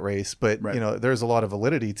the rat race, but Right. there's a lot of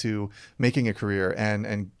validity to making a career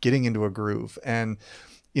and getting into a groove. And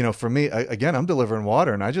for me, again, I'm delivering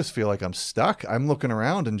water and I just feel like I'm stuck. I'm looking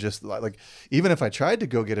around and just like, even if I tried to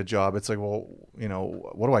go get a job, it's like, well,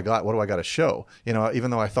 what do I got? What do I got to show?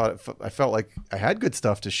 Even though I felt like I had good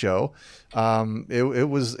stuff to show, it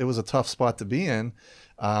was a tough spot to be in.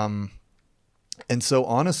 And so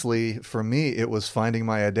honestly, for me, it was finding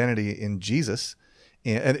my identity in Jesus.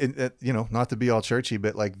 And not to be all churchy,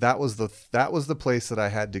 but like that was the place that I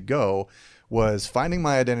had to go, was finding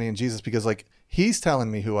my identity in Jesus, because like he's telling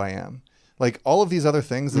me who I am. Like all of these other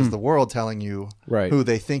things is the world telling you Right. who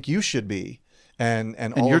they think you should be, and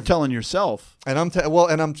all you're of, telling yourself. and I'm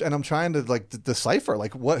trying to like decipher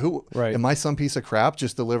like who Right. am I, some piece of crap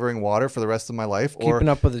just delivering water for the rest of my life, or Keeping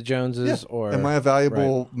up with the Joneses, or am I a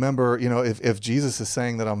valuable member? If Jesus is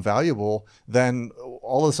saying that I'm valuable, then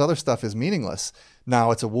all this other stuff is meaningless.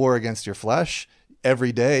 Now it's a war against your flesh.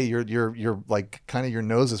 Every day you're like kind of your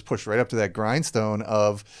nose is pushed right up to that grindstone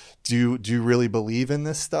of do you really believe in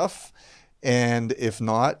this stuff? And if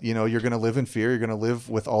not, you're going to live in fear. You're going to live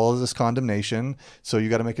with all of this condemnation. So you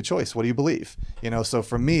got to make a choice. What do you believe? So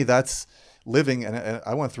for me, that's living, and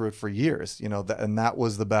I went through it for years, and that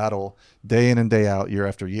was the battle day in and day out, year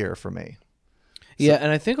after year for me. Yeah,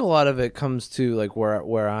 and I think a lot of it comes to like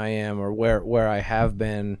where I am, or where I have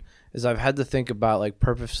been, is I've had to think about like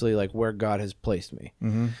purposely like where God has placed me.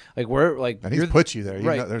 Mm-hmm. Like where like And he's put you there.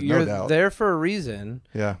 right, There's you're no doubt. there for a reason.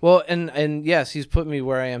 Yeah. Well, and yes, he's put me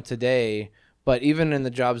where I am today. But even in the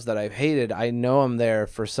jobs that I've hated, I know I'm there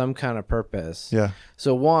for some kind of purpose. Yeah.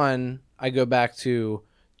 So one, I go back to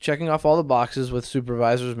checking off all the boxes with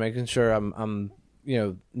supervisors, making sure I'm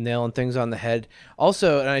nailing things on the head.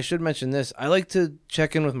 Also, and I should mention this, I like to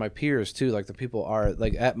check in with my peers too, like the people are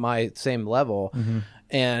like at my same level. Mm-hmm.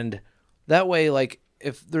 And that way, like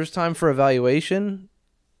if there's time for evaluation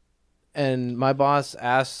and my boss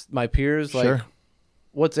asks my peers, like, Sure.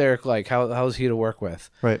 what's Eric like? How's he to work with?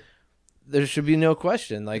 Right. There should be no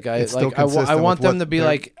question. Like It's still I consistent want with them what to be they're-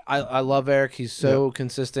 like, I love Eric. He's so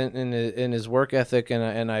consistent in his work ethic,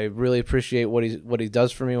 and I really appreciate what he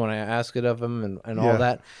does for me when I ask it of him, and all Yeah.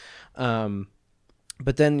 that.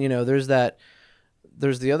 But then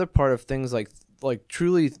there's the other part of things like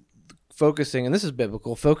truly focusing, and this is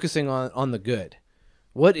biblical, focusing on the good.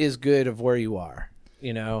 What is good of where you are,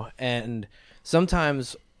 and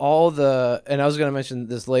sometimes and I was going to mention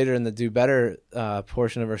this later in the Do Better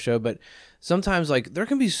portion of our show, but sometimes like there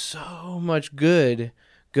can be so much good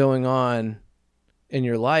going on in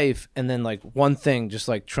your life, and then like one thing just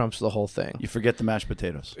like trumps the whole thing. You forget the mashed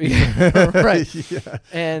potatoes. Right. Yeah.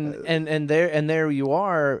 And there you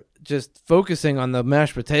are just focusing on the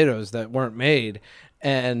mashed potatoes that weren't made,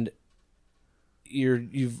 and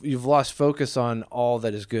you've lost focus on all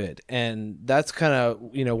that is good. And that's kind of,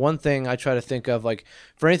 one thing I try to think of, like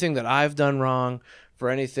for anything that I've done wrong, for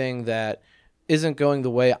anything that isn't going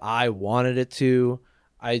the way I wanted it to,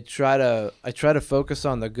 I try to focus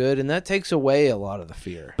on the good, and that takes away a lot of the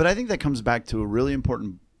fear. But I think that comes back to a really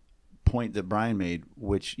important point that Brian made,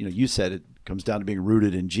 which, you said it comes down to being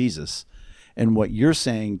rooted in Jesus. And what you're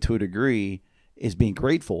saying to a degree is being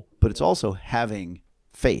grateful, but it's also having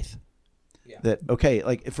faith. Yeah. That, okay,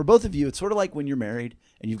 like for both of you, it's sort of like when you're married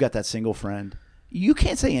and you've got that single friend, you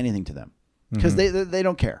can't say anything to them because they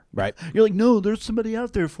don't care. Right. You're like, no, there's somebody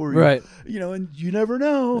out there for you. Right. And you never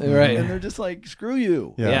know. Right. And they're just like, screw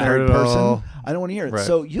you. Yeah. Married Heard it person. all. I don't want to hear it. Right.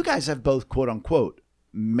 So you guys have both, quote unquote,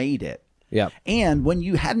 made it. Yeah. And when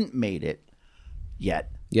you hadn't made it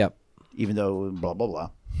yet, Yep. even though blah, blah, blah,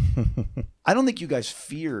 I don't think you guys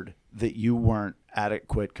feared that you weren't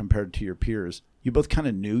adequate compared to your peers. You both kind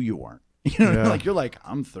of knew you weren't. Yeah. Like you're like,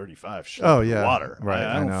 I'm 35. Oh, yeah. Water. Right,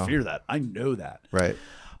 I I don't know. fear that. I know that. Right.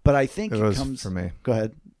 But I think It it was comes for me. Go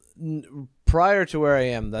ahead. Prior to where I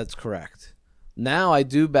am, that's correct. Now I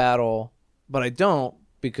do battle, but I don't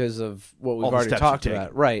because of what we've All the already steps talked you've about.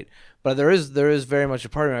 taken. Right. But there is very much a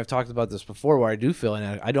part of me. I've talked about this before, where I do feel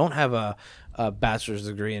inadequate. I don't have a bachelor's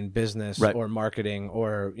degree in business Right. or marketing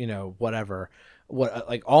or whatever. What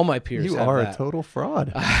like all my peers You have are that. a total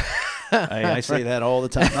fraud. I say that all the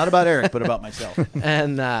time. Not about Eric, but about myself.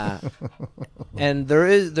 And there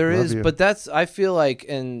is you. but that's, I feel like,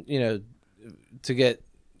 and to get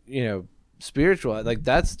spiritual, like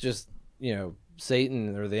that's just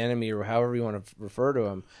Satan or the enemy or however you want to refer to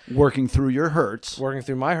him Working through your hurts. working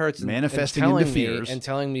through my hurts, Manifesting and into telling me, fears. and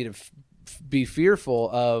telling me to be fearful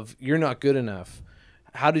of, you're not good enough.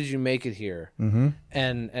 How did you make it here? Mm-hmm.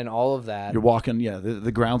 And all of that. You're walking,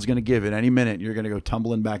 the ground's going to give at any minute. You're going to go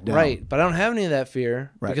tumbling back down. Right. But I don't have any of that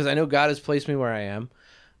fear Right. because I know God has placed me where I am.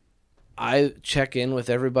 I check in with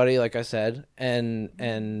everybody, like I said,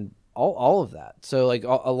 and all of that. So like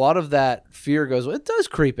a lot of that fear goes, well, it does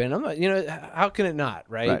creep in. I'm not, how can it not?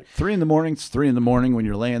 Right. 3 a.m. It's 3 a.m. when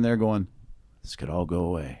you're laying there going, this could all go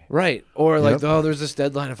away. Right. Or like, Yep. oh, there's this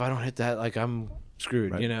deadline. If I don't hit that, like I'm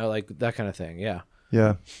screwed, Right. like that kind of thing. Yeah.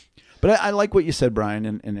 Yeah. But I like what you said, Brian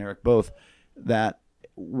and Eric, both, that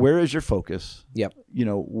where is your focus? Yep.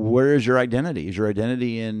 Where is your identity? Is your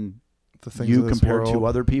identity in The things you of this compared to world.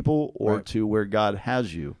 other people or Right. to where God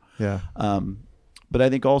has you? Yeah. But I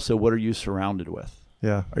think also, what are you surrounded with?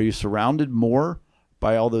 Yeah. Are you surrounded more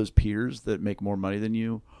by all those peers that make more money than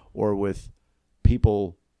you, or with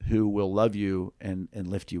people who will love you and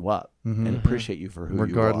lift you up and appreciate you for who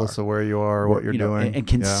Regardless you are? of where you are, what you're doing. And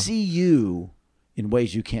can yeah. see you in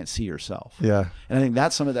ways you can't see yourself. Yeah. And I think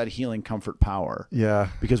that's some of that healing comfort power, Yeah.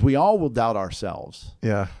 because we all will doubt ourselves.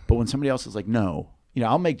 Yeah. But when somebody else is like, no,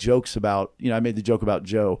 I'll make jokes about, I made the joke about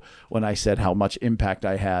Joe when I said how much impact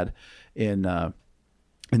I had in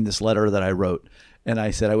this letter that I wrote. And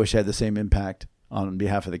I said, I wish I had the same impact on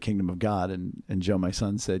behalf of the kingdom of God. And Joe, my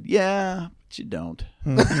son, said, yeah, but you don't.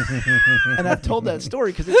 And I've told that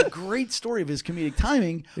story because it's a great story of his comedic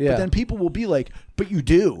timing. Yeah. But then people will be like, but you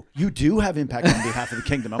do have impact on behalf of the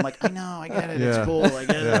kingdom. I'm like, I know, I get it. Yeah. It's cool. I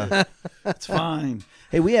get it. It's fine.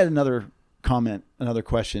 Hey, we had another comment, another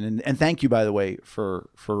question. And thank you, by the way, for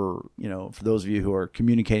those of you who are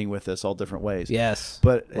communicating with us all different ways. Yes.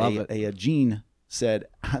 But Love it. a Gene said,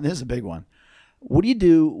 this is a big one. What do you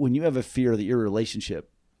do when you have a fear that your relationship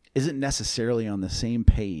isn't necessarily on the same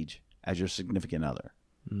page as your significant other?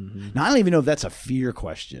 Mm-hmm. Now, I don't even know if that's a fear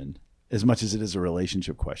question as much as it is a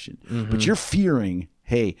relationship question. Mm-hmm. But you're fearing,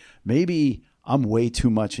 hey, maybe I'm way too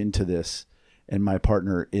much into this and my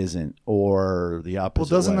partner isn't, or the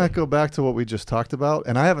opposite. Well, doesn't way. that go back to what we just talked about?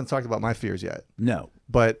 And I haven't talked about my fears yet. No.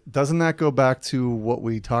 But doesn't that go back to what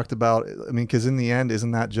we talked about? I mean, because in the end,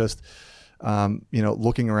 isn't that just,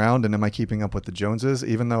 looking around and am I keeping up with the Joneses?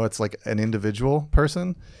 Even though it's like an individual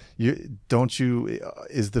person,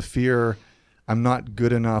 is the fear I'm not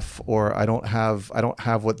good enough, or I don't have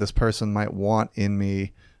what this person might want in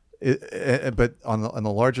me, But on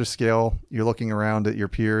the larger scale, you're looking around at your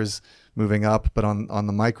peers moving up, but on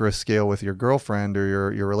the micro scale with your girlfriend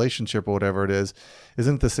or your relationship or whatever it is,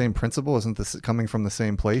 isn't it the same principle? Isn't this coming from the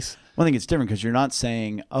same place? Well, I think it's different because you're not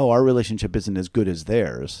saying, oh, our relationship isn't as good as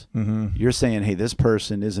theirs. Mm-hmm. You're saying, hey, this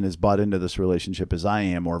person isn't as bought into this relationship as I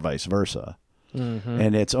am, or vice versa. Mm-hmm.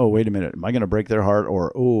 And it's, oh, wait a minute, am I going to break their heart,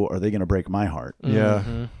 or oh, are they going to break my heart? Yeah.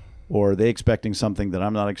 Mm-hmm. Or are they expecting something that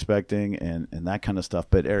I'm not expecting, and that kind of stuff.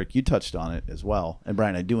 But Eric, you touched on it as well. And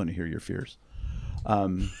Brian, I do want to hear your fears.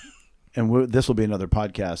 And this will be another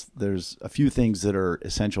podcast. There's a few things that are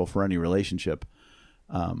essential for any relationship.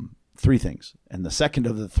 3 things. And the second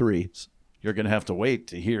of the 3, you're going to have to wait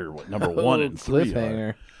to hear what number 1 and 3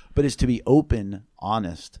 are. But it's to be open,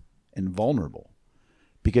 honest, and vulnerable.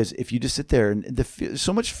 Because if you just sit there, and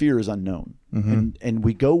so much fear is unknown. Mm-hmm. And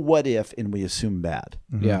we go what if, and we assume bad.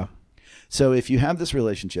 Mm-hmm. Yeah. So if you have this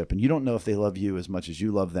relationship and you don't know if they love you as much as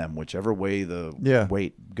you love them, whichever way the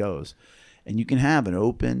weight goes, and you can have an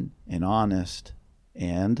open and honest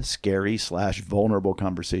and scary / vulnerable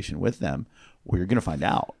conversation with them where you're going to find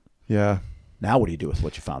out. Yeah. Now what do you do with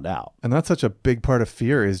what you found out? And that's such a big part of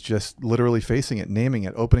fear, is just literally facing it, naming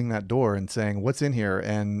it, opening that door and saying, what's in here?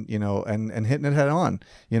 And, and hitting it head on,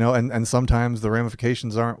 and sometimes the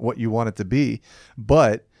ramifications aren't what you want it to be,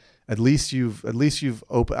 but at least you've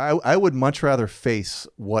opened. I would much rather face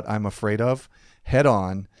what I'm afraid of head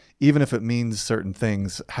on, even if it means certain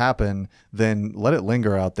things happen, than let it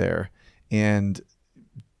linger out there and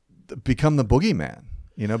become the boogeyman,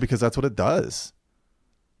 because that's what it does.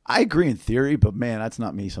 I agree in theory, but man, that's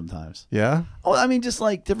not me sometimes. Yeah. Oh, I mean, just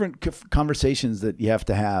like different conversations that you have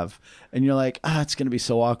to have, and you're like, it's going to be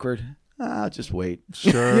so awkward. I'll just wait.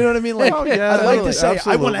 Sure. You know what I mean? Like, Oh, yeah, I'd like to totally, say, I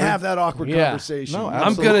absolutely. want to have that awkward Yeah. conversation. No,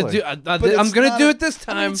 I'm gonna do. Absolutely. I'm gonna do it this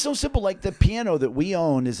time. I mean, it's so simple. Like the piano that we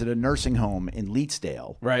own is at a nursing home in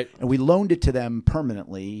Leetsdale, Right. And we loaned it to them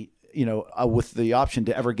permanently, with the option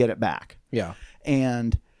to ever get it back. Yeah.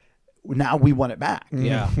 And now we want it back.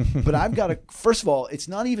 Yeah. But I've got to, first of all, it's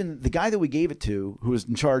not even the guy that we gave it to who was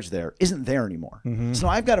in charge there isn't there anymore. Mm-hmm. So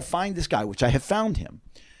I've got to find this guy, which I have found him,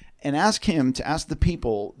 and ask him to ask the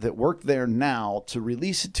people that work there now to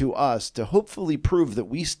release it to us to hopefully prove that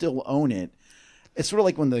we still own it. It's sort of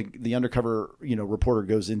like when the undercover, reporter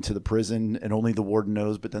goes into the prison and only the warden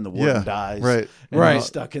knows, but then the warden dies. Right. And Right. he's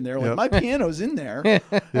stuck in there. Like, Yep. my piano's in there.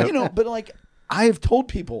 But like, I have told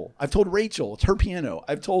people, I've told Rachel, it's her piano.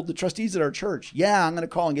 I've told the trustees at our church, I'm going to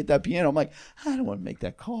call and get that piano. I'm like, I don't want to make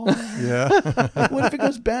that call. Yeah. Like, what if it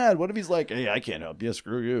goes bad? What if he's like, hey, I can't help you,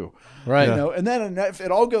 screw you. Right. And then if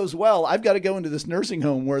it all goes well, I've got to go into this nursing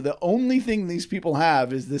home where the only thing these people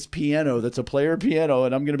have is this piano that's a player piano.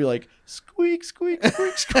 And I'm going to be like, squeak, squeak,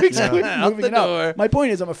 squeak, squeak, squeak, Out moving the it out. door. My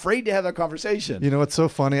point is, I'm afraid to have that conversation. It's so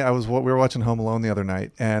funny. We were watching Home Alone the other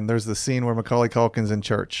night, and there's the scene where Macaulay Culkin's in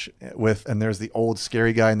church and there's the old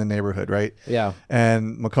scary guy in the neighborhood, right? Yeah.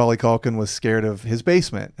 And Macaulay Culkin was scared of his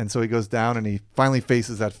basement, and so he goes down and he finally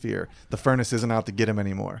faces that fear. The furnace isn't out to get him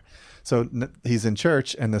anymore. So he's in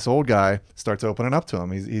church, and this old guy starts opening up to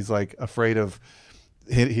him. He's like afraid of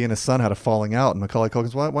he and his son had a falling out, and Macaulay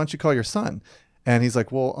Culkin's, why don't you call your son? And he's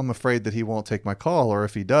like, well, I'm afraid that he won't take my call, or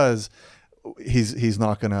if he does, he's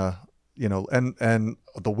not gonna, and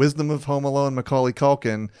the wisdom of Home Alone, Macaulay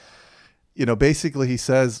Culkin, basically he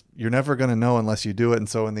says, you're never going to know unless you do it. And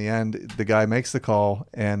so in the end, the guy makes the call,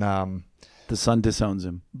 and The son disowns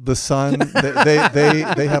him. the son,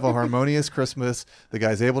 they have a harmonious Christmas. The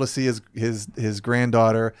guy's able to see his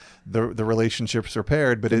granddaughter. The relationship's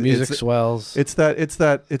repaired, but The music swells. it's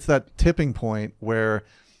that tipping point where,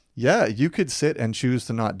 you could sit and choose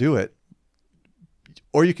to not do it,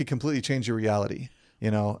 or you could completely change your reality.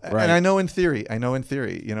 Right. And I know in theory,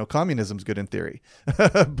 communism's good in theory,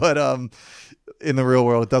 but in the real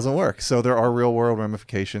world, it doesn't work. So there are real world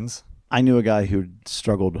ramifications. I knew a guy who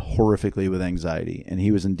struggled horrifically with anxiety, and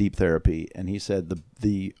he was in deep therapy. And he said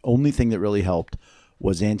the only thing that really helped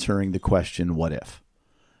was answering the question, what if?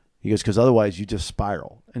 He goes, because otherwise you just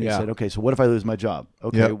spiral. And he said, okay, so what if I lose my job?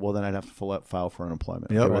 Okay, well, then I'd have to file for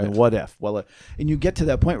unemployment. Yep. Okay, well, then what if? Well, and you get to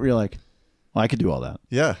that point where you're like, well, I could do all that.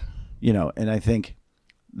 Yeah. And I think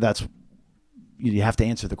that's, you have to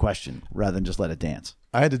answer the question rather than just let it dance.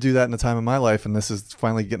 I had to do that in a time in my life, and this is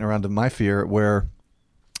finally getting around to my fear, where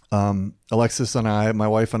Alexis and I, my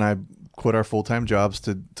wife and I, quit our full-time jobs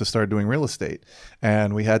to start doing real estate,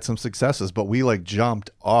 and we had some successes, but we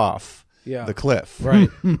jumped off the cliff, Right.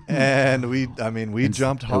 and we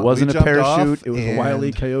jumped. It wasn't we a jumped parachute. off, It was a Wile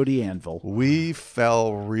E. Coyote anvil. We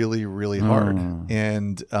fell really, really hard,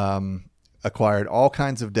 and acquired all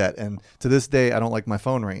kinds of debt, and to this day I don't like my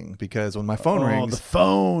phone ringing, because when my phone rings, the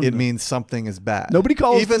phone. it means something is bad. Nobody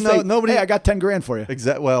calls, even to though say, nobody. Hey, I got 10 grand for you.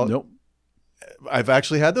 Well, Nope. I've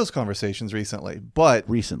actually had those conversations recently, but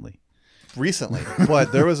Recently,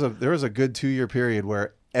 but there was a good 2-year period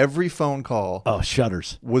where every phone call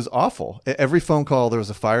shudders. was awful. Every phone call, there was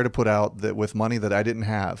a fire to put out that with money that I didn't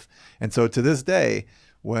have. And so to this day,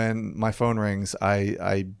 when my phone rings,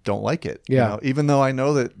 I don't like it. Yeah. You know, even though I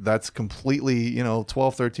know that that's completely,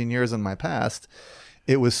 12, 13 years in my past,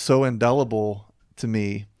 it was so indelible to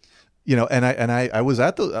me. And I was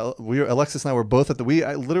at Alexis and I were both at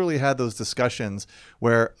I literally had those discussions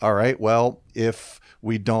where, all right, well, if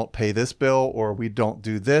we don't pay this bill or we don't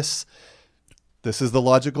do this, this is the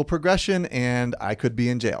logical progression, and I could be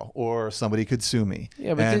in jail or somebody could sue me.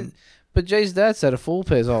 Yeah, but Jay's dad said a fool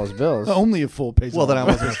pays all his bills. Only a fool pays. Well, then I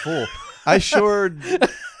wasn't a fool. I sure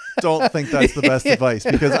don't think that's the best advice,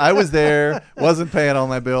 because I was there, wasn't paying all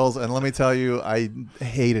my bills, and let me tell you, I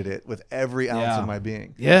hated it with every ounce of my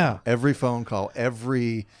being. Yeah. Every phone call,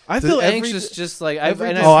 I feel anxious just like I'm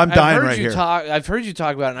dying heard right you here. I've heard you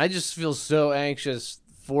talk about it, and I just feel so anxious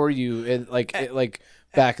for you, and like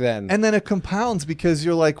back then. And then it compounds, because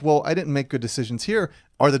you're like, well, I didn't make good decisions here.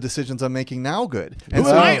 Are the decisions I'm making now good? And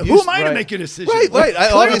Who am I to right. make a decision? Right. I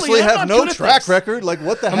Clearly, obviously I'm have not no good at track this. record. Like,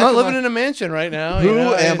 what the heck? I'm not am living I- in a mansion right now. Who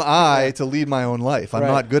am I to lead my own life? I'm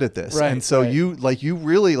Right. not good at this. Right, And so right. you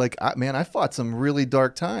really I fought some really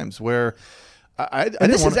dark times where I And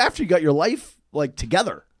didn't this want is after you got your life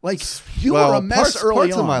together. You were a mess early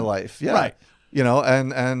parts on. of my life. Yeah. Right.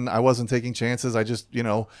 And I wasn't taking chances. I just,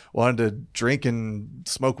 wanted to drink and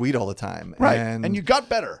smoke weed all the time. Right. And you got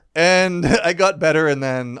better. And I got better, and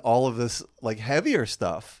then all of this heavier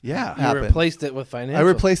stuff Yeah. You happened. replaced it with financial. I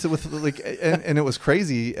replaced it with and it was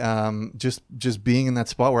crazy. Just being in that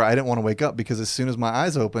spot where I didn't want to wake up, because as soon as my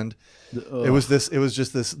eyes opened, it was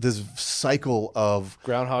just this cycle of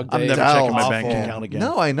Groundhog Day. I'm never doubt. checking my bank Awful. account again.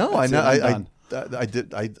 No, I know, That's it, I'm I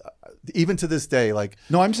did. I even to this day,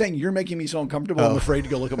 No, I'm saying you're making me so uncomfortable. I'm afraid to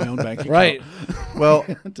go look at my own bank account. Right. well,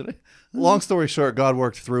 Today. long story short, God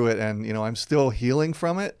worked through it, and I'm still healing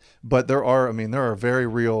from it. But there are very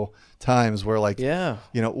real times where Yeah.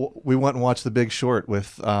 we went and watched The Big Short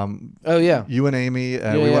with Oh yeah. you and Amy,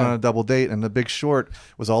 and we went on a double date, and The Big Short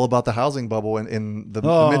was all about the housing bubble in the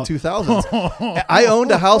mid 2000s. I owned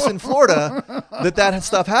a house in Florida that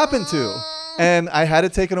stuff happened to. And I had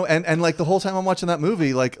it taken away. And the whole time I'm watching that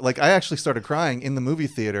movie, I actually started crying in the movie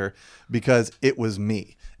theater, because it was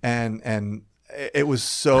me. And it was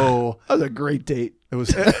so. That was a great date. It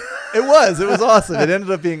was. It was awesome. It ended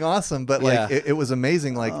up being awesome, but Yeah. it was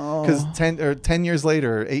amazing. Because 10 years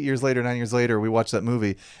later, 8 years later, 9 years later, we watched that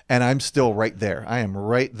movie, and I'm still right there. I am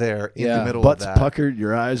right there in the middle Butts of that. puckered,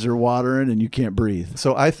 your eyes are watering, and you can't breathe.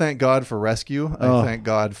 So I thank God for rescue. I thank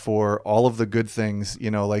God for all of the good things,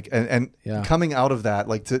 and Yeah. coming out of that,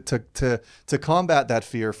 to combat that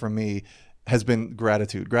fear for me has been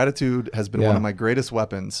gratitude. Gratitude has been one of my greatest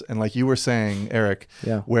weapons. And like you were saying, Eric,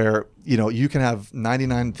 where, you can have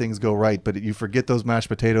 99 things go right, but you forget those mashed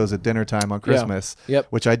potatoes at dinner time on Christmas,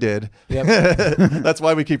 which I did. Yep. That's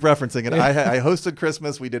why we keep referencing it. I hosted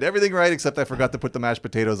Christmas. We did everything right, except I forgot to put the mashed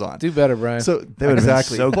potatoes on. Do better, Brian. So They would have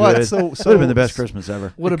exactly. been so But good. so That would have been the best Christmas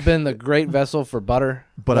ever. would have been the great vessel for butter.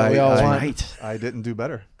 But that we all I- want. Right. I didn't do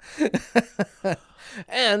better.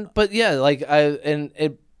 But yeah,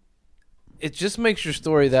 it just makes your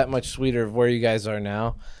story that much sweeter of where you guys are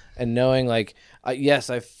now, and knowing yes,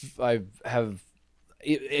 I have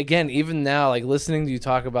again, even now, listening to you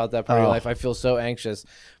talk about that part of your life, I feel so anxious.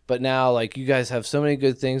 But now, you guys have so many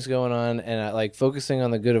good things going on, and focusing on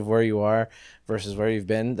the good of where you are versus where you've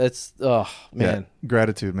been. That's man. Yeah.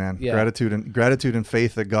 Gratitude, man. Yeah. Gratitude and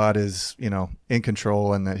faith that God is, in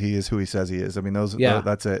control, and that He is who He says He is. I mean,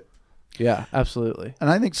 that's it. Yeah, absolutely. And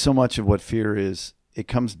I think so much of what fear is, it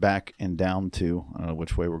comes back and down to, I don't know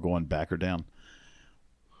which way we're going, back or down,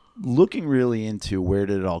 looking really into where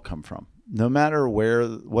did it all come from. No matter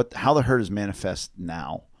how the hurt is manifest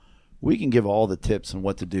now, we can give all the tips on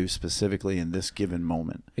what to do specifically in this given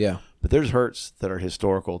moment. Yeah. But there's hurts that are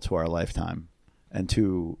historical to our lifetime and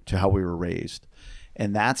to how we were raised.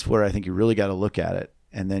 And that's where I think you really got to look at it.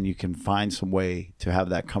 And then you can find some way to have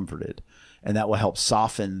that comforted. And that will help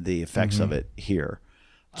soften the effects of it here.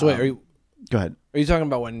 So wait, Go ahead. are you talking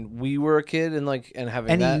about when we were a kid and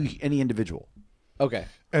having that? Any individual. Okay.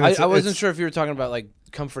 And I wasn't sure if you were talking about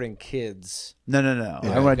comforting kids. No. Yeah,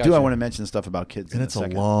 I want gotcha. to mention stuff about kids And in it's a a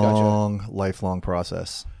second. long, lifelong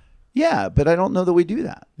process. Yeah, but I don't know that we do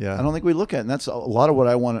that. Yeah. I don't think we look at it. And that's a lot of what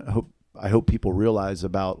I want to hope I hope people realize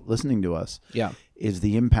about listening to us Yeah. is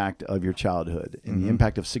the impact of your childhood and the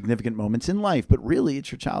impact of significant moments in life, but really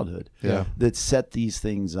it's your childhood Yeah. that set these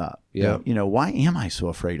things up. Yeah. You know, why am I so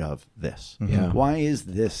afraid of this? Yeah. Why is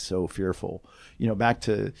this so fearful? You know, back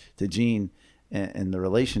to Gene and the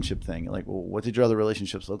relationship thing. Like, well, what did your other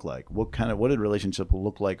relationships look like? What did relationship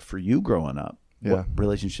look like for you growing up? Yeah. What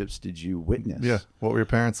relationships did you witness? Yeah. What were your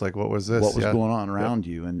parents like? What was this? What was Yeah. going on around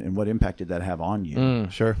you, and what impact did that have on you?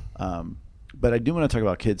 Sure. But I do want to talk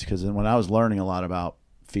about kids because when I was learning a lot about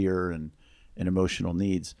fear and emotional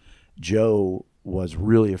needs, Joe was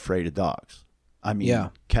really afraid of dogs. I mean, Yeah.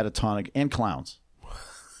 catatonic and clowns.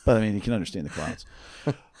 But I mean, you can understand the clowns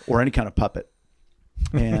or any kind of puppet.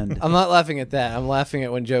 And I'm not laughing at that. I'm laughing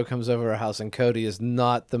at when Joe comes over our house and Cody is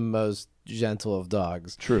not the most gentle of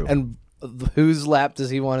dogs. True. And whose lap does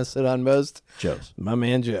he want to sit on most? Joe's. My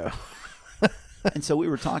man Joe. And so we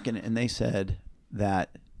were talking, and they said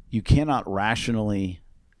that you cannot rationally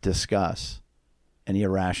discuss an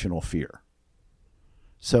irrational fear.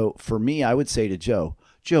 So for me, I would say to Joe,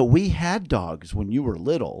 we had dogs when you were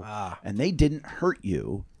little, and they didn't hurt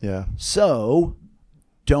you. Yeah. So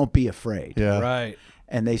don't be afraid. Yeah. Right.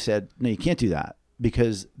 And they said, no, you can't do that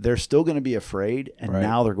because they're still going to be afraid, and Right.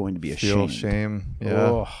 now they're going to be Feel ashamed shame. Yeah.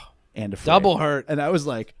 Oh, and afraid. double hurt. And I was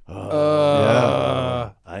like,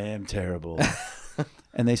 Uh, I am terrible.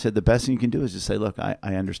 And they said the best thing you can do is just say, look, I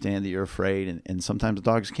understand that you're afraid, and sometimes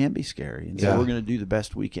dogs can be scary. And so Yeah. we're going to do the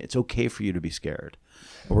best we can. It's okay for you to be scared.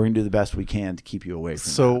 But we're going to do the best we can to keep you away from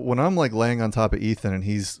So that. when I'm like laying on top of Ethan and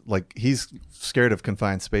he's scared of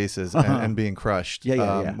confined spaces and being crushed.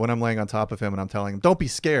 Yeah. When I'm laying on top of him and I'm telling him, don't be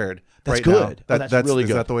scared. That's right good. Now. Oh, that's really is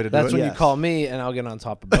good. that the way to do That's it? when Yes. you call me and I'll get on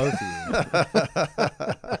top of both of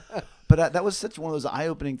you. But that was such one of those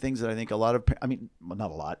eye-opening things that I think a lot of, well,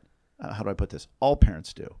 not a lot. How do I put this? All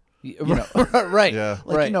parents do. Right. Yeah.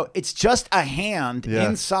 Like, right. you know, it's just a hand Yeah.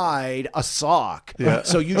 inside a sock. Yeah.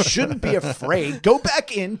 So you shouldn't be afraid. Go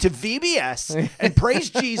back into VBS and praise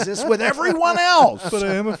Jesus with everyone else. But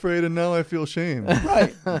I am afraid and now I feel shame.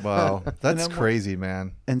 Right. Wow. That's then crazy,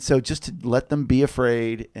 man. And so just to let them be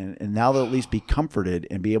afraid and now they'll at least be comforted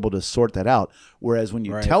and be able to sort that out. Whereas when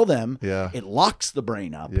you Right. tell them, Yeah. it locks the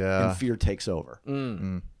brain up Yeah. and fear takes over.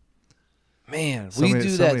 Man, So we many- do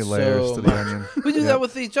so that many layers so to the much. onion. We do Yeah. that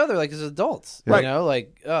with each other, like as adults. Right. You know,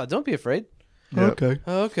 like, don't be afraid. Yep. Okay.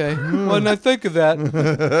 Oh, okay. Why didn't I think of that?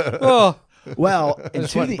 Oh, Well, I and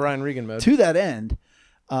just to, went the, Brian Regan mode. to that end,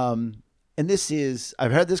 and this is,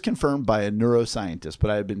 I've had this confirmed by a neuroscientist,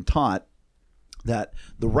 but I've been taught that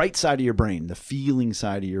the right side of your brain, the feeling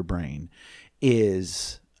side of your brain,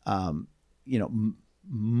 is,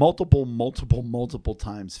 multiple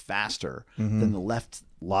times faster than the left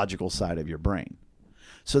logical side of your brain.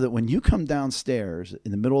 So that when you come downstairs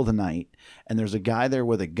in the middle of the night and there's a guy there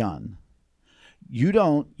with a gun, you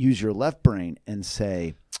don't use your left brain and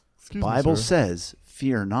say, Excuse me, Bible sir. says,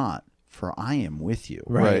 fear not, for I am with you.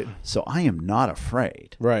 Right. So I am not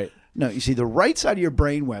afraid. Right. No, you see, the right side of your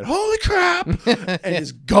brain went, holy crap, and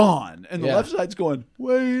is gone. And the Yeah. left side's going,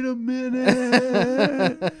 wait a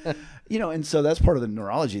minute. And so that's part of the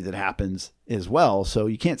neurology that happens as well. So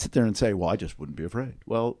you can't sit there and say, well, I just wouldn't be afraid.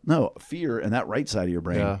 Well, no, fear and that right side of your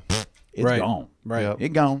brain, Yeah. it's Right. gone. Right. Yep.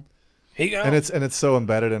 It's gone. He go. And it's so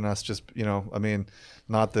embedded in us. Just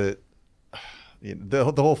not that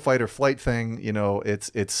the whole fight or flight thing.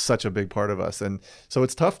 It's such a big part of us, and so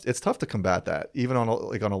it's tough. It's tough to combat that, even on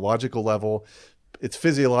a logical level. It's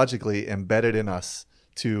physiologically embedded in us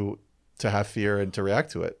to have fear and to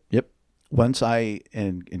react to it. Yep. Once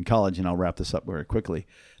in college, and I'll wrap this up very quickly,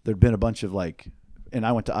 there'd been a bunch of and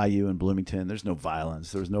I went to IU in Bloomington. There's no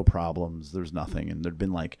violence. There's no problems. There's nothing. And there'd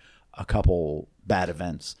been a couple bad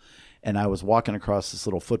events. And I was walking across this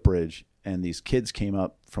little footbridge, and these kids came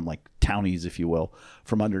up from townies, if you will,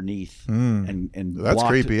 from underneath. And That's blocked-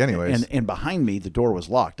 creepy anyways. And behind me, the door was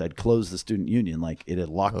locked. I'd closed the student union. It had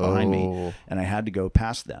locked behind me, Oh. and I had to go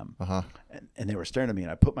past them. Uh-huh. And they were staring at me,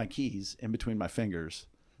 and I put my keys in between my fingers.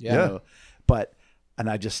 Yeah. And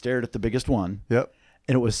I just stared at the biggest one. Yep.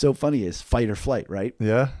 And it was so funny, is fight or flight, right?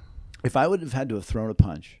 Yeah. If I would have had to have thrown a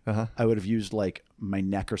punch, Uh-huh. I would have used my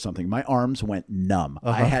neck or something. My arms went numb.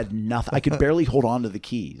 I had nothing. I could barely hold on to the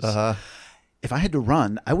keys. Uh-huh. If I had to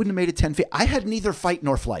run, I wouldn't have made it 10 feet. I had neither fight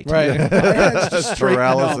nor flight. Right. I had just straight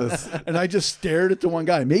Paralysis. numb. And I just stared at the one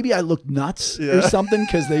guy. Maybe I looked nuts or something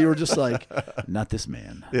because they were just like, not this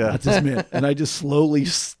man. Yeah. Not this man. And I just slowly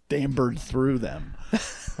stammered through them.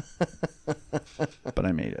 But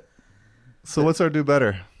I made it. So what's our do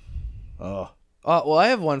better? Oh, Well, I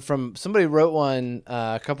have one from somebody wrote one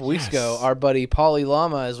a couple weeks ago. Our buddy Paulie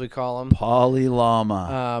Lama, as we call him. Paulie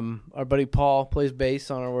Lama. Our buddy Paul plays bass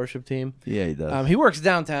on our worship team. Yeah, he does. He works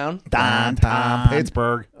downtown. Downtown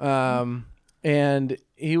Pittsburgh. And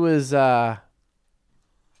he was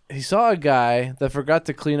he saw a guy that forgot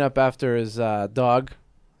to clean up after his dog.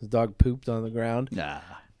 His dog pooped on the ground. Nah.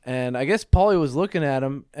 And I guess Paulie was looking at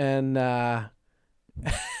him, and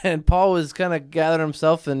and Paul was kind of gathering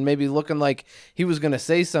himself and maybe looking like he was going to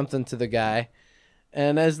say something to the guy.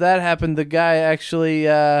 And as that happened, the guy actually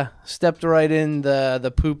stepped right in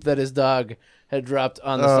the poop that his dog had dropped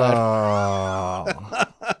on the side.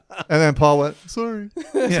 And then Paul went, sorry.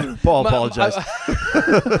 Yeah, Paul apologized.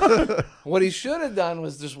 What he should have done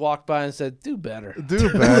was just walk by and said, "Do better.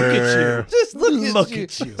 Do better. Just look Look at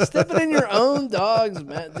at you. you. Stepping in your own dogs,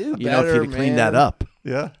 man. Do You know, better, if you'd cleaned that up,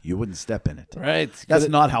 Yeah. you wouldn't step in it. Right. That's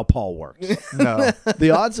not how Paul works. No.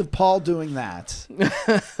 The odds of Paul doing that,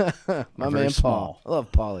 my very man small. Paul. I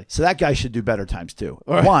love Paulie. so that guy should do better times two.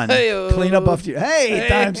 Right. One, Hey-o. clean up after you. Hey, Hey.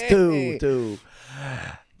 times two.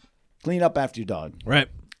 Clean up after your dog. Right.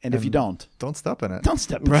 And if you don't Don't step in it.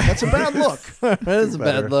 step in it. That's a bad look. That is a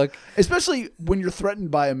better. bad look. Especially when you're threatened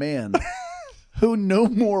by a man who no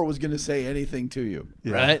more was going to say anything to you.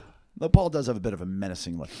 Yeah. Right. Though Paul does have a bit of a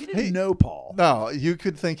menacing look. You didn't know Paul. No, you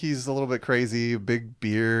could think he's a little bit crazy, big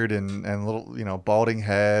beard and little, balding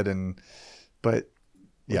head but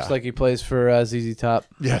yeah. Looks like he plays for ZZ Top.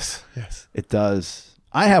 Yes. It does.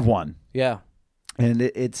 I have one, Yeah. and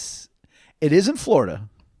it is in Florida,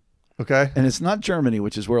 Okay. and it's not Germany,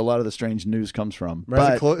 which is where a lot of the strange news comes from. Is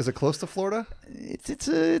But it close to Florida? it's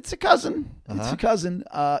a cousin. It's a cousin.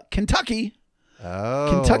 Kentucky. Oh,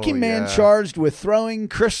 Kentucky man yeah. charged with throwing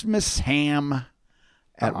Christmas ham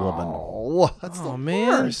at woman. Oh, that's Oh, the man.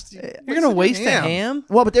 worst. You're going to waste a ham?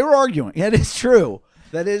 Well, but they were arguing. Yeah, it is true.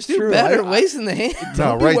 That is Do true. better I- wasting the ham. No,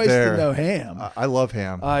 Don't be right wasting there. no ham. I love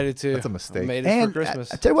ham. I do too. That's a mistake. I made it And for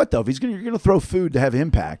Christmas. I tell you what, though, if you're gonna throw food to have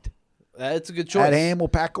impact, That's a good choice. that ham will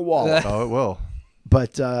pack a wall. Oh, it will.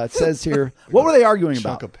 But it says here, what were they arguing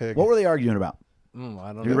about? Chunk of pig. What were they arguing about? I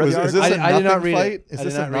don't You know. read Is the this article? a I did not nothing read fight? it. Is I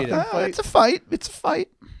this did a not read nothing it. fight? It's a fight. It's a fight.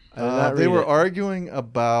 I did not They read were it. arguing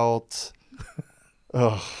about.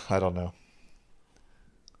 I don't know.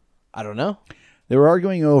 I don't know. They were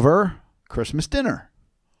arguing over Christmas dinner,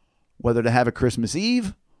 whether to have a Christmas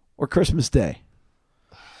Eve or Christmas Day.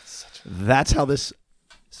 That's how this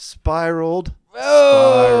spiraled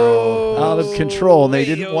out of control. And they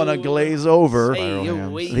didn't want to glaze over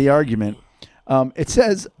the argument. It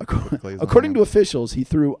says, according to officials, he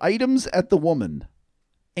threw items at the woman,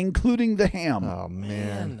 including the ham. Oh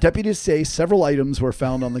man. Deputies say several items were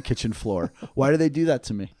found on the kitchen floor. Why do they do that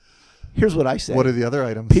to me? Here's what I say. What are the other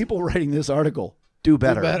items? People writing this article? Do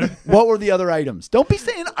better. better. What were the other items? Don't be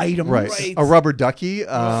saying items. Right. Right. A rubber ducky.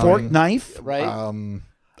 Fork, knife. Right?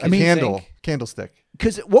 A mean, candlestick.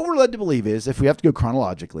 Because what we're led to believe is, if we have to go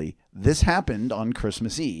chronologically, this happened on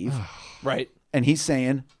Christmas Eve, right. and he's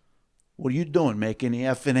saying, "What are you doing making the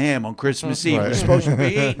effing ham on Christmas Eve? Right. You're supposed to be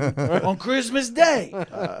eating on Christmas Day."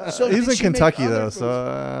 So He's did in she make Kentucky other though, foods? so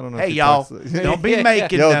I don't know. Hey if he y'all, talks- don't be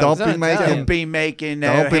making. Yo, those. don't It's be not making. Italian. Don't be making.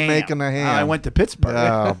 Don't be ham. making the ham. I went to Pittsburgh.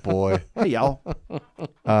 Oh boy. Hey y'all,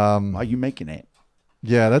 why are you making it?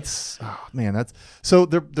 Yeah, that's man. That's so.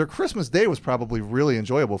 Their Christmas Day was probably really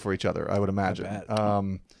enjoyable for each other. I would imagine.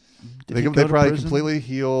 Did They he go to probably prison? completely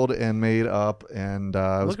healed and made up, and it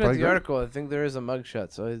was Looking at probably the great. article, I think there is a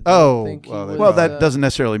mugshot. So I Oh, think he well, they was, Well, that doesn't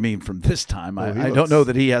necessarily mean from this time. Oh, he I don't looks- know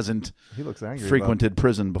that he hasn't He looks angry. frequented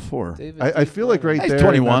prison before. David I feel like right He's there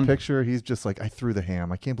 21. in that picture, he's just like, I threw the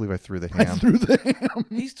ham. I can't believe I threw the I ham. threw the ham.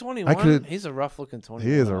 He's 21. could- He's a rough looking 21.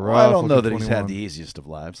 He is a Well, rough. I don't know that looking he's had 21. the easiest of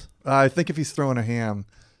lives. I think if he's throwing a ham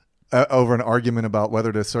over an argument about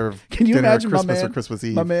whether to serve Can you dinner imagine at Christmas my man, or Christmas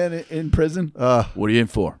Eve, my man in prison? Uh, What are you in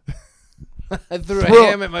for? I threw a Throw-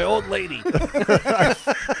 ham at my old lady.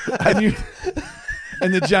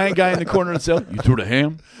 and the giant guy in the corner of the cell. You threw the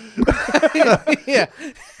ham? Yeah.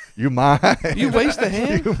 you mine? You waste the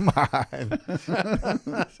ham? You mine?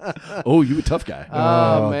 Oh, you a tough guy.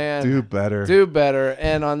 Oh, man. do better. Do better.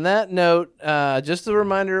 And on that note, just a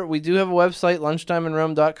reminder, we do have a website,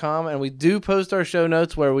 lunchtimeinrome.com, and we do post our show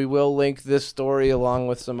notes where we will link this story along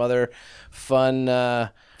with some other fun.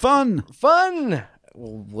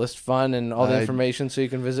 We'll list fun and all the information so you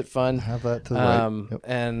can visit fun. Have that to the right.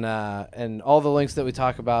 Yep. And all the links that we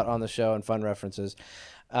talk about on the show and fun references.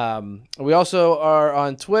 We also are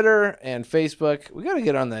on Twitter and Facebook. We got to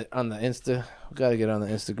get on the Insta. We got to get on the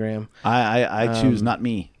Instagram. I choose not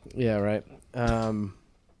me. Yeah, right.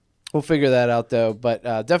 We'll figure that out though. But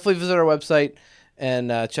definitely visit our website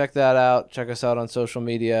And check that out. Check us out on social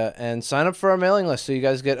media and sign up for our mailing list so you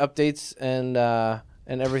guys get updates and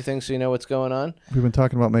everything, so you know what's going on. We've been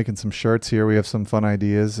talking about making some shirts here. We have some fun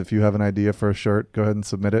ideas. If you have an idea for a shirt, go ahead and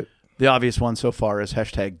submit it. The obvious one so far is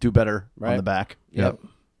 #DoBetter on the back. Yep.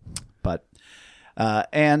 But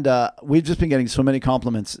and we've just been getting so many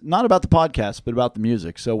compliments, not about the podcast, but about the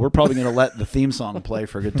music. So we're probably going to let the theme song play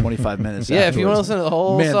for a good 25 minutes. Yeah, if you want to listen to the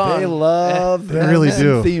whole song. They love They really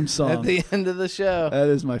do. theme song. At the end of the show. That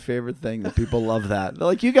is my favorite thing, that people love that. They're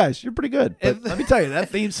like, you guys, you're pretty good. But let me tell you, that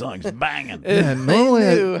theme song's banging. If Yeah,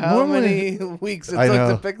 they knew how normally- many weeks it I took to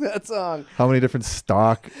know. pick that song. How many different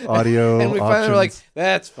stock audio And we finally were like, options?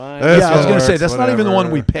 that's fine. That's Yeah, I was going to say, works, that's not even the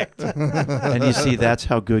one we whatever. picked. And you see, that's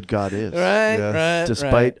how good God is. Right, Yes. right,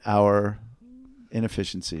 Despite our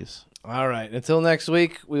inefficiencies. right. All right. Until next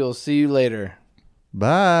week, we will see you later.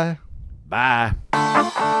 Bye. Bye.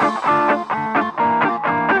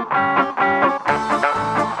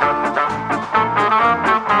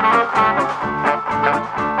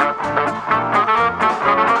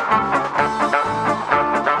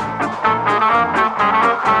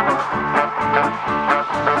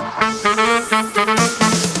 Thank you.